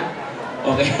 200 yan.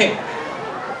 Okay.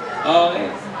 Okay.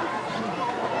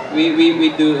 We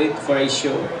do it for a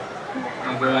show.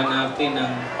 Nagawa natin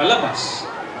ng palabas.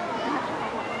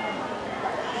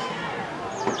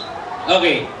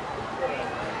 Okay.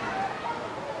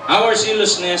 Our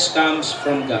zealousness comes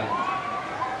from God.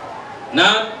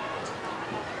 Not,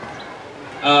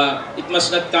 it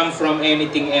must not come from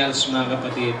anything else, mga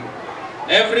kapatid.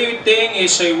 Everything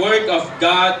is a work of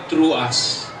God through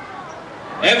us.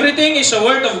 Everything is a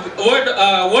work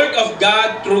of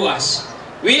God through us.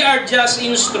 We are just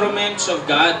instruments of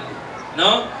God.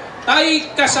 No?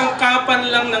 Tayo kasangkapan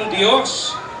lang ng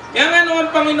Diyos. Kaya nga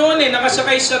naman Panginoon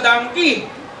nakasakay sa donkey.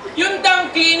 Yung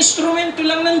donkey, instrumento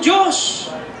lang ng Diyos.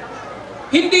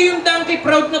 Hindi yung donkey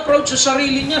proud na proud sa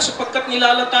sarili niya sapagkat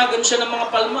nilalatagan siya ng mga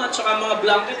palma at saka mga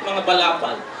blanket, mga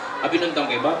balapal. Sabi ng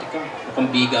donkey, bati ka,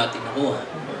 mukhang bigatin ako.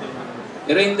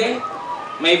 Pero hindi.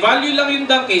 May value lang yung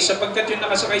donkey sapagkat yung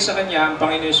nakasakay sa kanya ang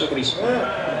Panginoon Jesucristo.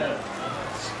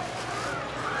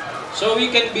 So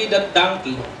we can be that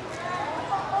donkey.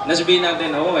 Nasabihin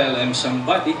natin, oh well, I'm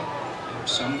somebody.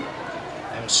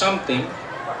 I'm something.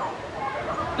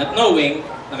 Not knowing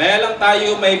na kaya lang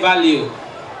tayo may value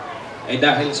ay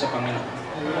dahil sa Panginoon.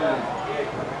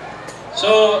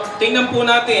 So, tingnan po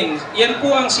natin. Yan po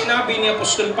ang sinabi ni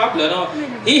Apostol Pablo. No?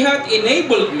 He had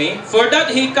enabled me, for that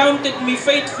He counted me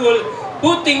faithful,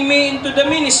 putting me into the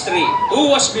ministry, who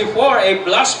was before a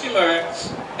blasphemer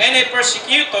and a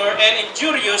persecutor and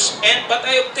injurious, but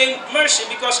I obtained mercy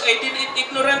because I did it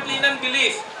ignorantly in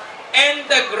unbelief. And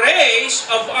the grace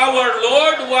of our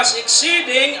Lord was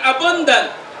exceeding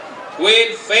abundant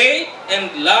with faith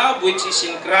and love which is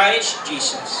in Christ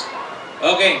Jesus.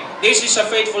 Okay, this is a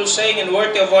faithful saying and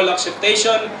worthy of all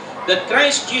acceptation, that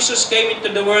Christ Jesus came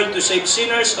into the world to save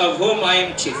sinners, of whom I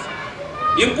am chief.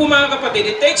 Yung po mga kapatid,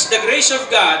 it takes the grace of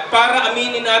God para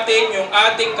aminin natin yung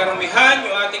ating karamihan,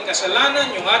 yung ating kasalanan,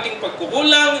 yung ating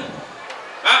pagkukulang.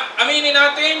 Aminin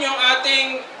natin yung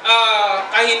ating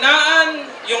kahinaan,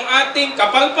 yung ating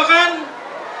kapalpakan.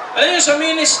 Alam niyo, sa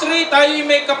ministry, tayo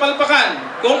may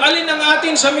kapalpakan. Kung alin ang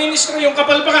atin sa ministry, yung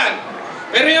kapalpakan.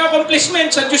 Pero yung accomplishment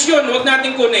sa Diyos yun, huwag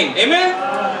natin kunin. Amen?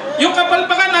 Yung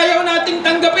kapalpakan, ayaw natin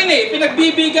tanggapin eh.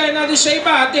 Pinagbibigay natin sa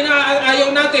iba at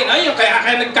ayaw natin. Ayaw,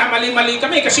 kaya nagkamali-mali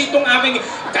kami kasi itong aming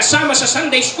kasama sa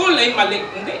Sunday school ay mali.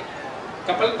 Hindi.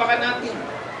 Kapalpakan natin.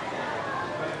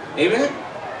 Amen?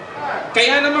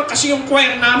 Kaya naman kasi yung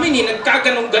choir namin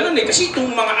nagkaganong-ganon kasi itong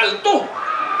mga alto.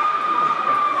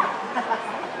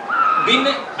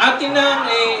 Atin na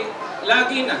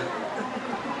lagi na.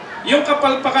 Yung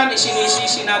kapalpakan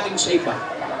isinisisi natin sa iba.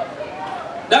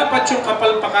 Dapat yung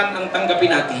kapalpakan ang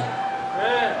tanggapin natin.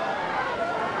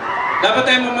 Dapat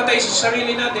tayo mamatay sa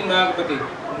sarili natin, mga kapatid.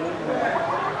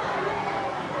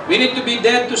 We need to be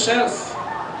dead to self.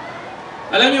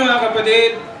 Alam niyo, mga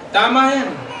kapatid, tama yan.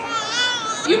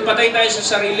 Yung patay tayo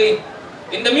sa sarili.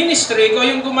 In the ministry, ikaw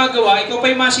yung gumagawa, ikaw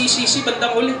pa'y masisisi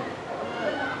bandang huli.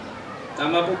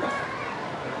 Tama po ba?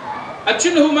 At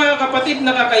yun ho, mga kapatid,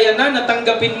 nakakayanan na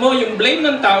tanggapin mo yung blame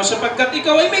ng tao sapagkat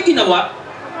ikaw ay may ginawa.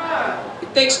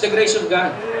 It takes the grace of God.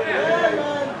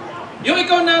 Yung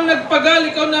ikaw na ang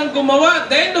nagpagal, ikaw na ang gumawa, at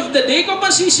the end of the day, ikaw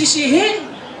masisisihin.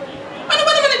 Ano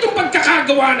ba naman itong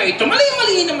pagkakagawa na ito?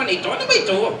 Mali-mali naman ito. Ano ba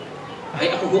ito?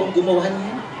 Ay, ako ho ang gumawa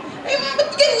niya. Ay,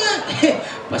 ba't ganyan?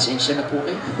 Pasensya na po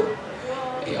kayo.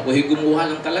 Ay, ako yung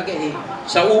gumawa lang talaga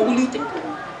Sa uulitin ko.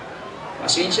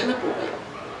 Pasensya na po kayo.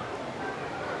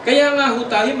 Kaya nga ho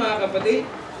tayo, mga kapatid,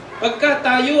 pagka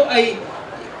tayo ay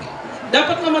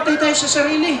dapat mamatay tayo sa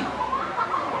sarili.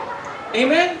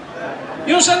 Amen?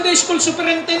 Yung Sunday School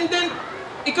Superintendent,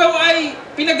 ikaw ay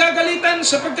pinagagalitan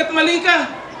sapagkat mali ka.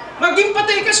 Maging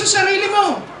patay ka sa sarili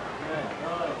mo.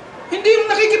 Hindi yung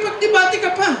nakikipagdebate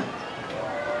ka pa.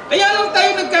 Kaya lang tayo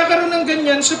nagkakaroon ng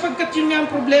ganyan sapagkat yun nga ang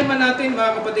problema natin,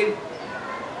 mga kapatid.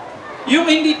 Yung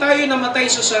hindi tayo namatay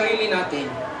sa sarili natin.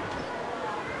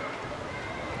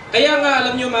 Kaya nga,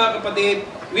 alam nyo, mga kapatid,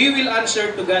 we will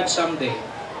answer to God someday.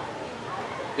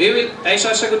 Tayo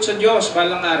sasagot sa Diyos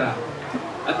balang araw.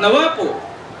 At nawa po,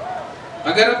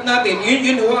 pagharap natin,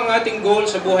 yun ho ang ating goal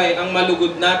sa buhay, ang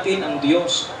malugod natin ang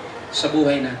Diyos sa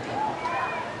buhay natin.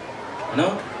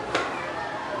 Ano?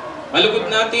 Malugod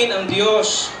natin ang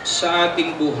Diyos sa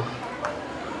ating buhay.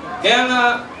 Kaya nga,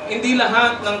 hindi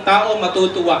lahat ng tao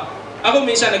matutuwa. Ako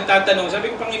minsan nagtatanong, sabi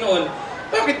ko, Panginoon,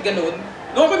 bakit ganoon?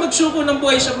 Noong ako magsuko ng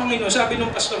buhay sa Panginoon, sabi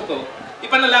ng pastor ko,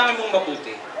 ipanalangin mong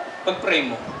mabuti, pag-pray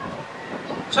mo.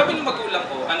 Sabi ng magulang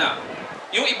ko, anak,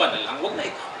 yung iba na lang, huwag na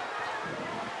ikaw.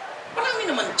 Marami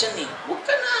naman dyan huwag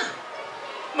ka na.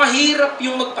 Mahirap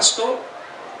yung magpastor.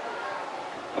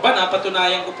 Aba,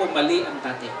 napatunayan ko po, mali ang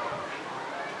tatay.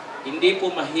 Hindi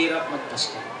po mahirap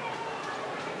magpastor.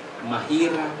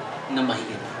 Mahirap na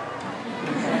mahirap.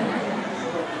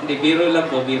 Hindi, biro lang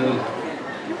po, biro lang.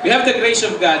 We have the grace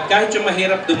of God, kahit yung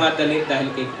mahirap dumadali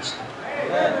dahil kay Kristo.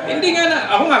 Hindi nga na,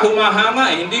 ako nga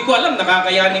humahanga hindi ko alam,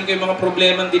 nakakayanin ko yung mga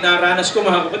problema dinaranas ko,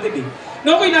 mga kapatid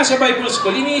Noong ako'y nasa Bible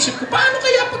School, iniisip ko, paano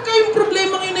kaya pagka yung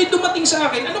problema ngayon ay dumating sa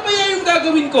akin? Ano kaya yung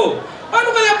gagawin ko? Paano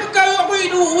kaya pagka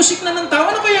ako'y inuusik na ng tao?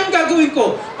 Ano kaya ang gagawin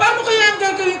ko? Paano kaya ang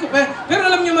gagawin ko? Pero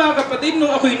alam niyo, mga kapatid, nung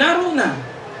ako'y naroon na,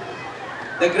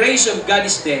 the grace of God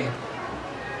is there.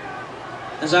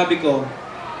 Nasabi ko,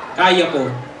 kaya ko,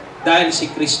 dahil si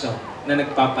Kristo na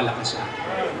nagpapalakas sa akin.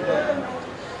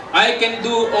 I can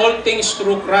do all things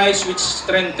through Christ which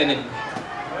strengthened me.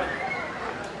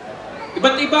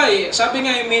 Iba't iba Sabi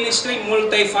nga yung ministry,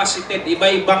 multifaceted.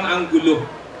 Iba-ibang anggulo.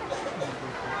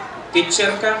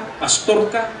 Teacher ka, pastor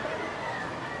ka,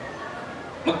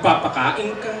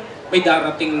 magpapakain ka, may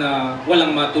darating na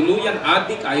walang matuluyan,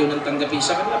 adik, ayaw nang tanggapin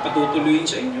sa kanila, patutuluyin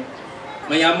sa inyo.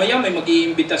 Maya-maya may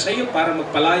mag-iimbita sa iyo para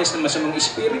magpalayas ng masamang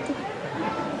espiritu.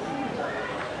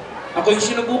 Ako yung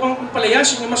sinubukan kong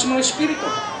palayasin yung masamang espiritu.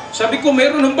 Sabi ko,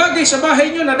 mayroon ng bagay sa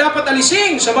bahay nyo na dapat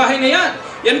alising sa bahay na yan.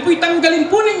 Yan po'y tanggalin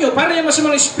po ninyo para yung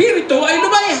masamang espiritu ay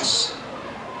lumayas.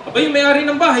 Aba, yung may-ari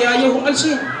ng bahay, ayaw kong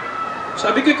alsin.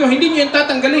 Sabi ko, kung hindi nyo yung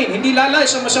tatanggalin, hindi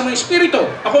lalayas ang masamang espiritu.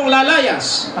 Ako ang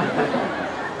lalayas.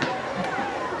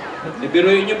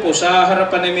 Ibiruin nyo po, sa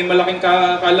harapan ay may malaking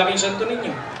kalaking santo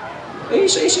ninyo. Eh,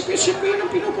 sa isip-isip yun ang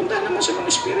pinupuntahan ng masamang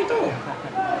espiritu.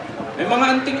 May mga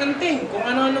anting-anting, kung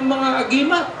ano-anong mga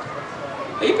agimat.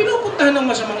 Ay, pinupuntahan ng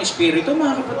masamang espiritu,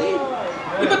 mga kapatid.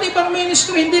 Iba't ibang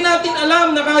ministry, hindi natin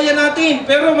alam na kaya natin.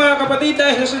 Pero mga kapatid,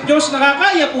 dahil sa Diyos,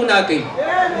 nakakaya po natin.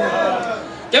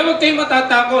 Kaya huwag kayong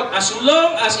matatakot. As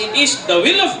long as it is the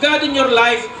will of God in your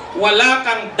life, wala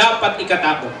kang dapat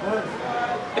ikatakot.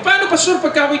 E paano, Pastor,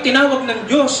 pagka ako'y tinawag ng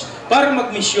Diyos para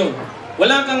magmisyon?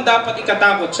 Wala kang dapat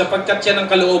ikatakot sapagkat yan ang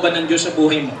kalooban ng Diyos sa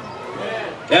buhay mo.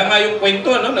 Kaya nga yung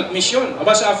kwento, no, nagmisyon.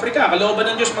 Aba sa Africa, kalooban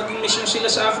ng Diyos maging misyon sila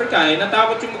sa Africa. Eh,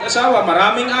 natakot yung mag-asawa,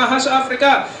 maraming ahas sa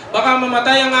Africa. Baka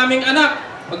mamatay ang aming anak.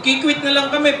 Magkikwit na lang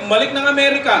kami, bumalik ng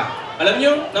Amerika. Alam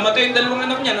nyo, namatay yung dalawang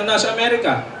anak niya nung nasa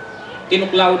Amerika.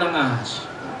 Tinuklaw ng ahas.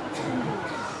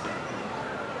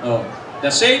 Oh.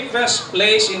 The safest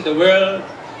place in the world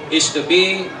is to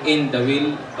be in the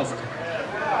will of God.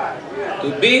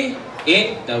 To be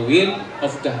in the will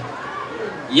of God.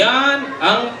 Yan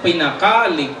ang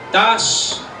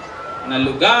pinakaligtas na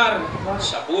lugar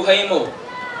sa buhay mo,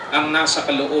 ang nasa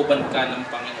kalooban ka ng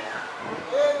Panginoon.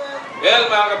 Well,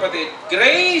 mga kapatid,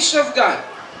 grace of God.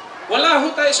 Wala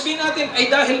ho tayo sabihin natin, ay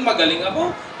dahil magaling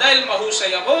ako, dahil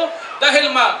mahusay ako,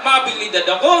 dahil mabilidad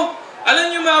ako.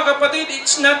 Alam niyo mga kapatid,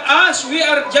 it's not us. We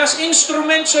are just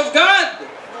instruments of God.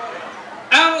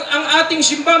 Ang ating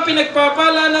simbahan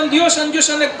pinagpapala ng Diyos, ang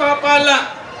Diyos ang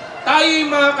nagpapala. Tayo'y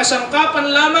mga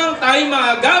kasangkapan lamang, tayo'y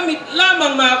mga gamit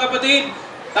lamang, mga kapatid.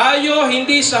 Tayo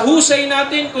hindi sa husay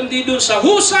natin, kundi doon sa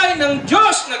husay ng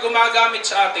Diyos na gumagamit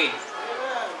sa atin.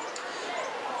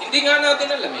 Hindi nga natin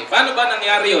alam eh. Paano ba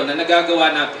nangyari yun na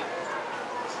nagagawa natin?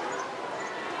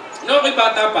 No, kay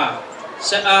bata pa,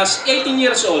 as 18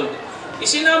 years old,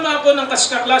 isinama ako ng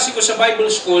kaklase ko sa Bible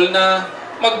School na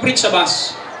mag-preach sa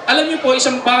bus. Alam niyo po,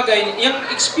 isang bagay, yung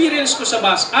experience ko sa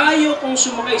bus, ayaw kong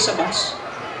sumakay sa bus.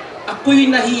 Ako'y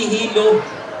nahihilo.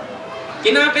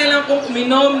 Kinakailangan kong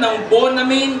uminom ng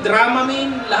Bonamine,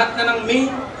 Dramamine, lahat na ng main,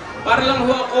 para lang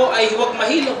ho ako ay huwag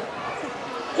mahilo.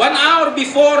 1 hour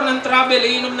before ng travel,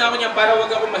 iinom na ako niya para huwag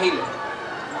ako mahilo.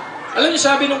 Alam niyo,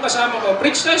 sabi nung kasama ko,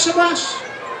 preach tayo sa bus.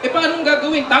 E paanong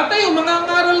gagawin? Tatay,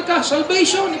 mangangaral ka,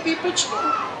 salvation, ipipreach mo.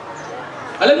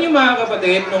 Alam niyo mga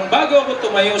kapatid, nung bago ako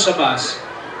tumayo sa bus,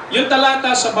 yung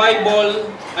talata sa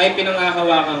Bible ay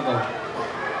pinangahawakan ko.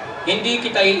 Hindi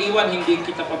kita iiwan, hindi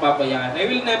kita pababayaan. I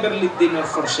will never leave thee nor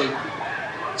forsake you.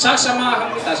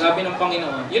 Sasamahan kita, sabi ng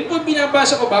Panginoon. Yun po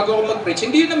binabasa ko bago ako mag-preach.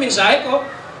 Hindi yun ang mensahe ko.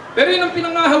 Pero yun ang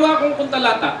pinangahawakan kong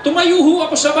talata. Tumayo ho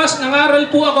ako sa bus, nangaral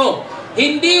po ako.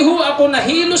 Hindi ho ako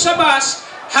nahilo sa bus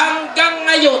hanggang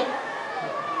ngayon.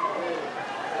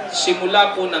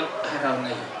 Simula po ng araw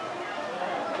na yun.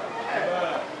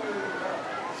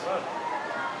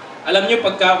 Alam niyo,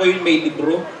 pagka ako yun may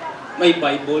libro, may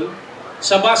Bible,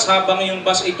 sa bus, habang yung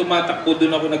bus ay tumatakbo,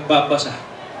 doon ako nagbabasa.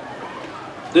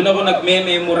 Doon ako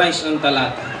nagme-memorize ng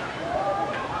talata.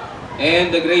 And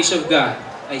the grace of God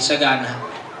ay sagana.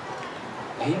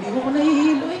 Eh, hindi ko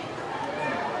nahihilo eh.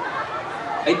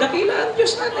 Ay dakila ang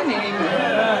Diyos natin eh.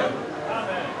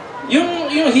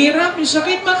 Yung hirap, yung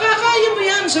sakit, makakaya mo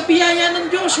yan sa biyaya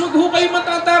ng Diyos. Huwag ho kayo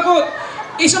matatakot.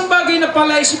 Isang bagay na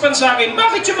palaisipan sa akin,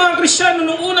 bakit yung mga Kristiyano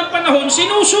nung unang panahon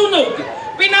sinusunog,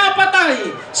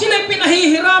 pinapatay, sila'y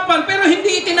pinahihirapan, pero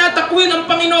hindi itinatakwil ang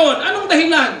Panginoon? Anong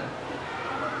dahilan?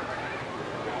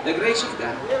 The grace of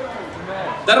God.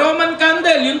 The Roman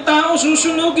candle, yung tao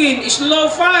susunugin, slow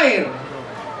fire.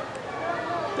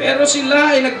 Pero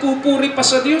sila ay nagpupuri pa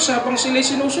sa Diyos habang sila'y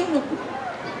sinusunog.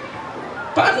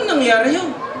 Paano nangyari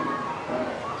yun?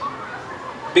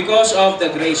 Because of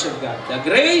the grace of God. The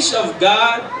grace of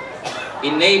God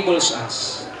enables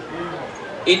us.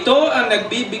 Ito ang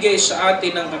nagbibigay sa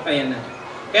atin ng kakayanan.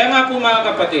 Kaya nga po mga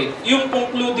kapatid, yung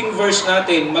concluding verse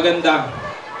natin, maganda.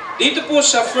 Dito po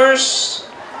sa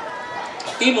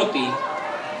 1 Timothy,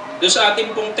 doon sa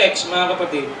ating pong text, mga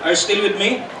kapatid, are still with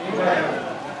me?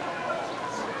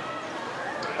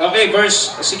 Okay,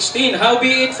 verse 16.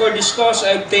 Howbeit for this cause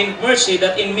I obtained mercy,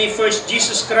 that in me first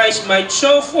Jesus Christ might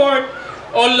show forth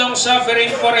all long suffering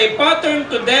for a pattern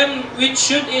to them which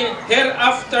should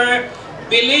hereafter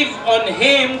believe on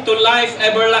Him to life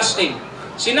everlasting.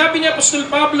 Sinabi ni Apostol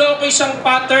Pablo, ako isang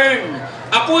pattern.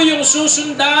 Ako yung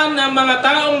susundan ng mga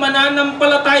taong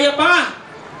mananampalataya pa.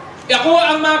 Ako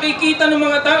ang makikita ng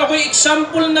mga tao. Ako yung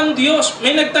example ng Diyos.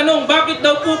 May nagtanong, bakit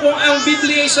daw po kung ang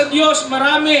Biblia ay sa Diyos,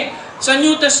 marami sa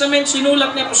New Testament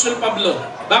sinulat ni Apostol Pablo?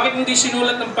 Bakit hindi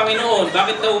sinulat ng Panginoon?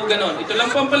 Bakit daw ganon? Ito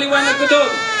lang po ang paliwanag ko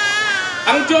doon.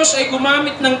 Ang Diyos ay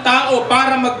gumamit ng tao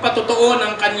para magpatotoo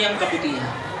ng kanyang kabutihan.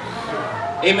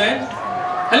 Amen?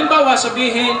 Halimbawa,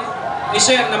 sabihin ni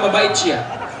Sir na mabait siya.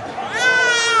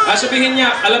 Sabihin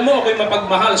niya, alam mo, ako'y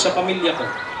mapagmahal sa pamilya ko.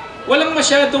 Walang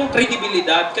masyadong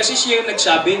kredibilidad kasi siya yung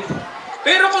nagsabi.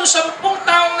 Pero kung 10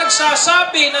 taong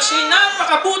nagsasabi na siya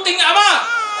napakabuting ama,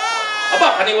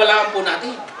 kaniwalaan po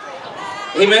natin.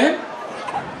 Amen?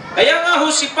 Kaya nga ho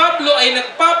si Pablo ay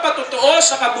nagpapatotoo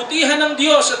sa kabutihan ng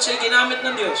Diyos at siya ginamit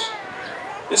ng Diyos.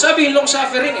 Yung sabi, long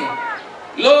suffering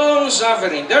Long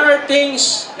suffering. There are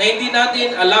things na hindi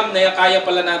natin alam na kaya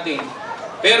pala natin.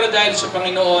 Pero dahil sa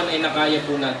Panginoon ay nakaya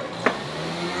po natin.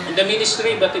 In the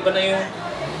ministry, ba't iba na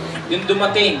yung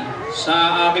dumating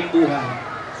sa aking buhay?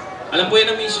 Alam po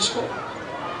yan ang misis ko.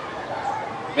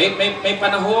 May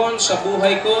panahon sa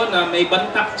buhay ko na may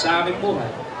bantak sa aking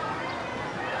buhay.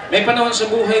 May panahon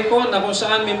sa buhay ko na kung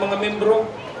saan may mga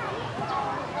membro.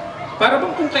 Para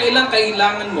bang kung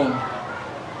kailangan mo,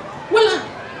 wala.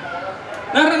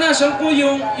 Naranasan ko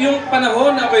yung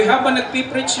panahon na ako'y habang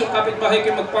nagpipreach, yung kapitbahay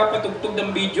ko magpapatugtog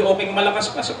ng video, okay,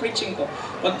 malakas pa sa preaching ko.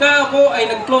 Pagka ako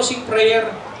ay nag-closing prayer,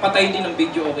 patay din ang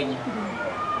video, okay niya.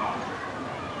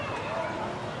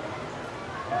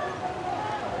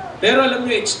 Pero alam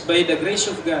niyo, it's by the grace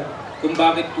of God kung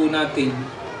bakit po natin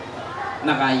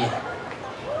nakaya.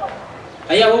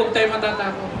 Kaya huwag tayo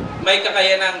matatakot. May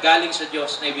kakayanan galing sa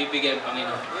Diyos na ibibigay ang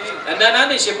Panginoon. Tandaan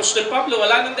natin, si Apostol Pablo,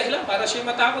 wala nang dahilan para siya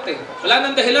matakot Wala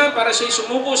nang dahilan para siya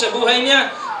sumuko sa buhay niya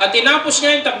at tinapos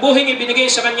niya yung takbuhing ibinigay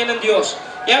sa kanya ng Diyos.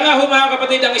 Kaya nga ho mga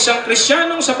kapatid, ang isang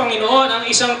Kristiyanong sa Panginoon, ang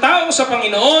isang taong sa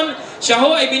Panginoon, siya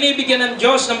ho ay binibigyan ng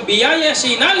Diyos ng biyaya,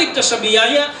 sinaligtas sa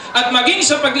biyaya, at maging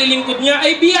sa paglilingkod niya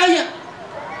ay biyaya.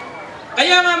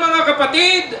 Kaya nga mga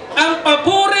kapatid, ang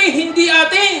papuri hindi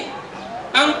atin.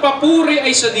 Ang papuri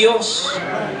ay sa Diyos.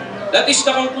 That is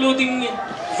the concluding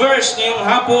verse ngayong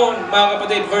hapon, mga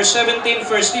kapatid. Verse 17,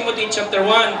 1 Timothy chapter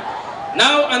 1.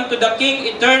 Now unto the King,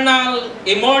 eternal,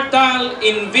 immortal,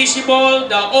 invisible,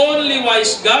 the only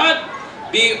wise God,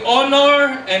 be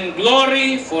honor and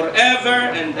glory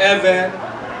forever and ever.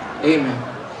 Amen.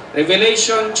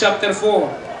 Revelation chapter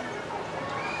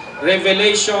 4.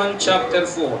 Revelation chapter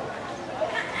 4.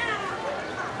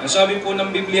 Ang sabi po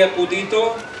ng Biblia po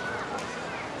dito,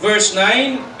 verse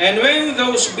 9, and when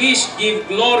those beasts give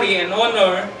glory and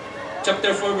honor,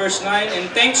 chapter 4 verse 9, and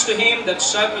thanks to him that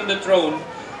sat on the throne,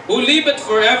 who liveth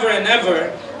forever and ever,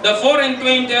 the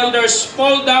 24 elders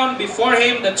fall down before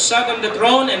him that sat on the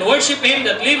throne, and worship him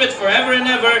that liveth forever and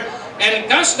ever, and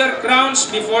cast their crowns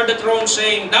before the throne,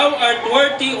 saying, Thou art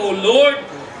worthy, O Lord,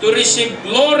 to receive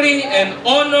glory and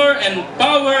honor and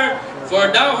power, for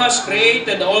thou hast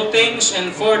created all things,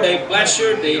 and for thy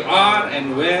pleasure they are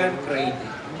and were created.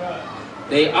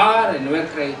 They are and were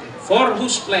created. For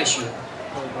whose pleasure?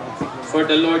 For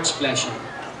the Lord's pleasure.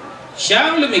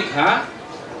 Siya ang lumikha,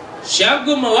 siya ang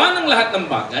gumawa ng lahat ng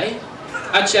bagay,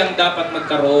 at siya ang dapat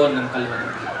magkaroon ng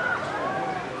kaluwalhatian.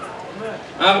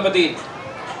 Mga kapatid,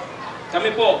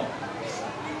 kami po,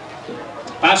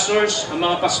 pastors, ang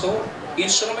mga pastor,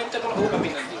 instrumental lang po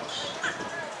kami ng Diyos.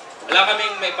 Wala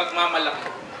kaming may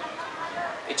pagmamalaki.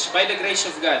 It's by the grace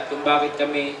of God kung bakit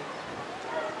kami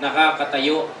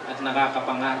nakakatayo at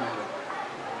nakakapangaral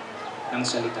ng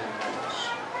salita ng Diyos.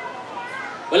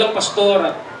 Walang pastor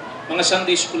at mga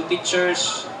Sunday school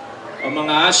teachers o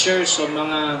mga ushers o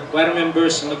mga choir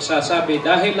members na magsasabi,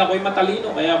 dahil ako'y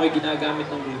matalino, kaya ako'y ginagamit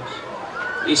ng Diyos.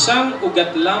 Isang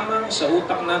ugat lamang sa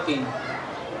utak natin,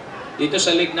 dito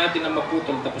sa leg natin na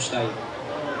maputol, tapos tayo.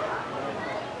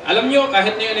 Alam nyo,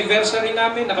 kahit na yung anniversary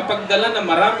namin, nakapagdala ng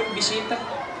maraming bisita.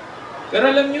 Pero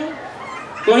alam nyo,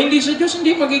 kung hindi sa Diyos,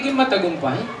 hindi magiging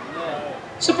matagumpay.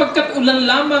 Sapagkat ulan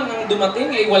lamang ang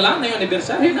dumating, ay wala na yung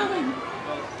anniversary namin.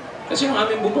 Kasi yung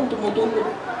aming bubong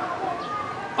tumutulo.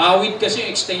 Awit kasi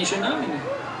yung extension namin.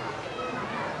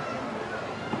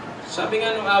 Sabi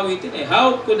nga nung awitin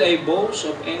how could I boast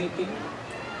of anything?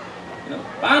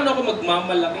 Paano ako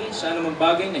magmamalaki sa anumang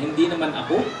bagay na hindi naman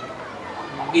ako?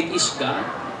 It is God,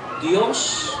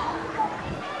 Diyos.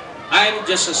 I am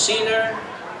just a sinner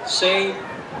saved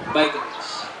by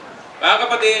grace. Mga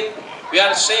kapatid, we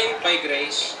are saved by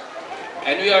grace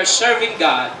and we are serving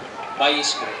God by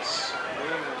His grace.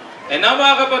 And now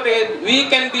mga kapatid, we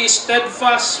can be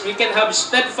steadfast, we can have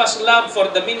steadfast love for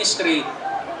the ministry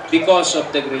because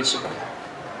of the grace of God.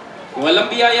 Kung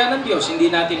walang biyaya ng Diyos, hindi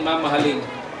natin mamahalin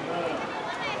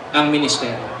ang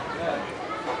ministeryo.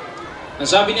 Ang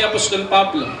sabi ni Apostol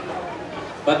Pablo,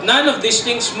 but none of these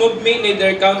things move me,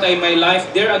 neither count I my life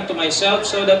dear unto myself,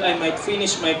 so that I might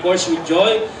finish my course with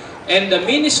joy, and the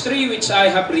ministry which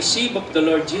I have received of the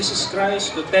Lord Jesus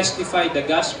Christ, to testify the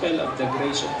gospel of the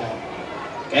grace of God.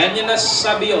 Kaya niya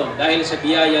nasasabi yun dahil sa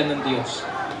biyaya ng Diyos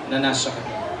na nasa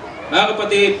kanya. Mga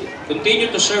kapatid, continue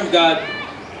to serve God.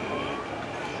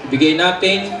 Ibigay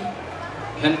natin,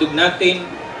 ihandog natin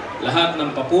lahat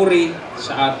ng papuri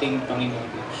sa ating Panginoon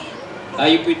Diyos.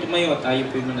 Tayo po'y tumayo at tayo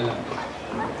po'y manalangin.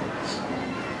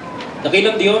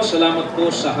 Dakilang Diyos, salamat po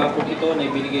sa hapon ito na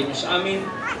ibinigay niyo sa amin.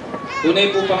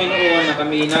 Tunay po, Panginoon, na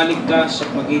kami inaligtas sa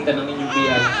pagitan ng inyong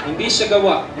biyaya. Hindi sa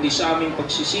gawa, hindi sa aming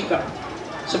pagsisikap.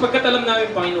 Sapagkat alam namin,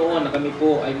 Panginoon, na kami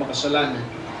po ay makasalanan.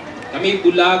 Kami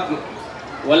bulag,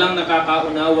 walang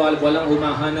nakakaunawa, walang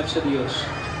humahanap sa Diyos.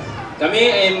 Kami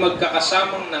ay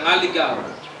magkakasamang nangaligaw.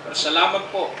 Pero salamat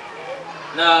po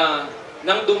na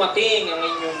nang dumating ang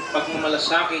inyong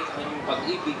pagmamalasakit, ang inyong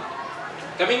pag-ibig.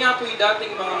 Kami nga po ay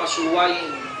dating mga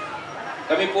masuwayin.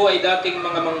 Kami po ay dating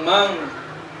mga mangmang.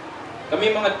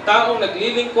 Kami mga taong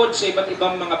naglilingkod sa iba't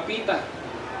ibang mga pita.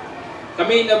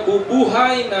 Kami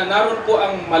nabubuhay na naroon po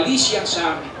ang malisya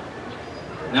sa amin.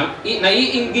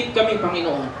 Naiinggit kami,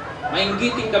 Panginoon.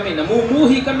 Mainggitin kami,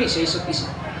 namumuhi kami sa isa't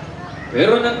isa.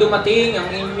 Pero nang dumating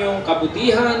ang inyong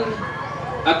kabutihan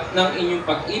at ng inyong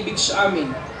pag-ibig sa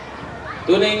amin,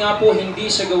 tunay nga po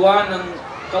hindi sa gawa ng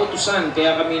kautusan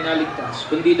kaya kami naligtas,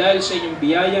 kundi dahil sa inyong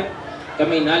biyaya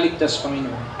kami naligtas,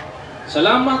 Panginoon.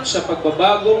 Salamat sa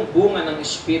pagbabagong bunga ng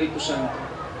Espiritu Santo.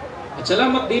 At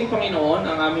salamat din, Panginoon,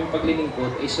 ang aming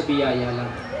paglilingkod ay sa biyaya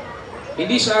lang.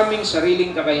 Hindi sa aming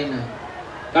sariling kakayanan.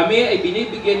 Kami ay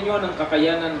binibigyan nyo ng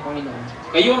kakayanan,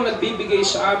 Panginoon. Kayo ang nagbibigay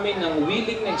sa amin ng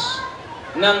willingness,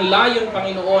 ng layon,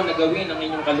 Panginoon, na gawin ang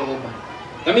inyong kalooban.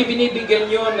 Kami binibigyan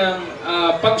nyo ng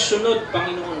pagsunod,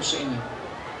 Panginoon, sa inyo.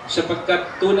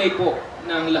 Sapagkat tunay po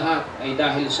na ang lahat ay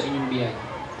dahil sa inyong biyaya.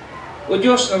 O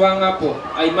Diyos, nawa nga po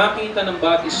ay makita ng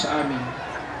batis sa amin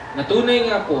na tunay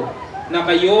nga po na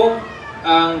kayo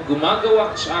ang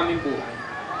gumagawa sa aming buhay.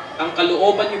 Ang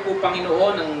kalooban niyo po,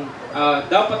 Panginoon, ang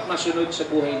dapat masunod sa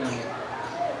buhay namin.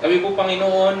 Kami po,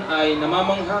 Panginoon, ay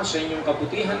namamangha sa inyong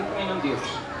kabutihan, Panginoon Diyos,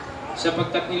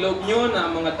 sapagkat niloob niyo na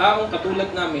ang mga taong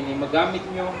katulad namin ay magamit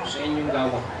niyo sa inyong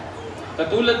gawa.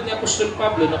 Katulad ni Apostol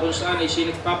Pablo na kung saan ay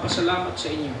sinagpapasalamat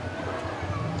sa inyo,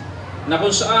 na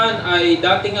kung saan ay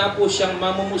dati nga po siyang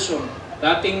mamumusong,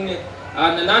 dating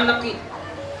nananakit,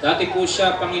 dati po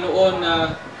siya, Panginoon,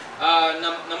 na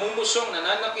namumusong,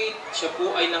 nananakit, siya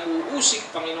po ay nanguusik,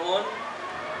 Panginoon,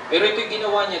 pero ito'y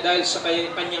ginawa niya dahil sa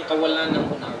kanyang kawalan ng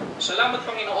unawa. Salamat,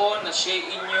 Panginoon, na siya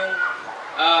inyong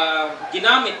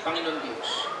ginamit, Panginoon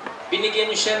Diyos. Binigyan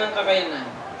niyo siya ng kakayanan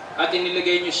at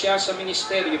inilagay niyo siya sa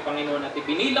ministeryo, Panginoon, at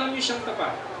ibinilang niyo siyang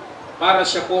tapat para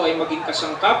siya po ay maging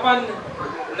kasangkapan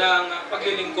ng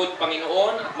paglilingkod,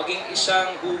 Panginoon, at maging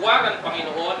isang huwaran,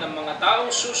 Panginoon, ng mga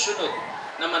taong susunod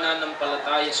na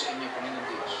mananampalataya sa inyo, Panginoon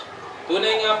Diyos.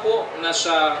 Tunay nga po na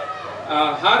sa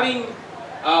haring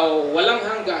walang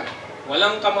hanggan,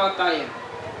 walang kamatayan,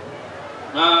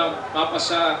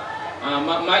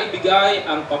 maibigay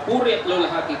ang papuri at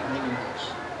lulahati, Panginoon Diyos.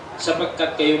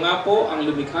 Sapagkat kayo nga po ang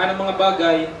lumikha ng mga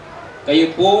bagay, kayo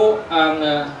po ang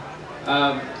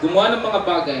gumawa ng mga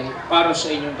bagay para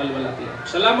sa inyong kalwalhatian.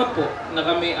 Salamat po na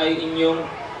kami ay inyong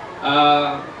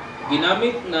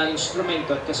ginamit na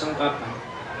instrumento at kasangkapan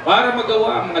para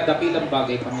magawa ang mga dakilang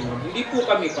bagay, Panginoon. Hindi po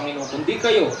kami, Panginoon, kundi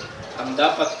kayo ang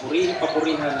dapat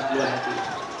papurihan at luwalhatian.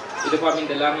 Ito po aming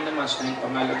dalangin naman sa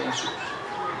pangalan ng Jesus.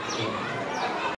 Amen.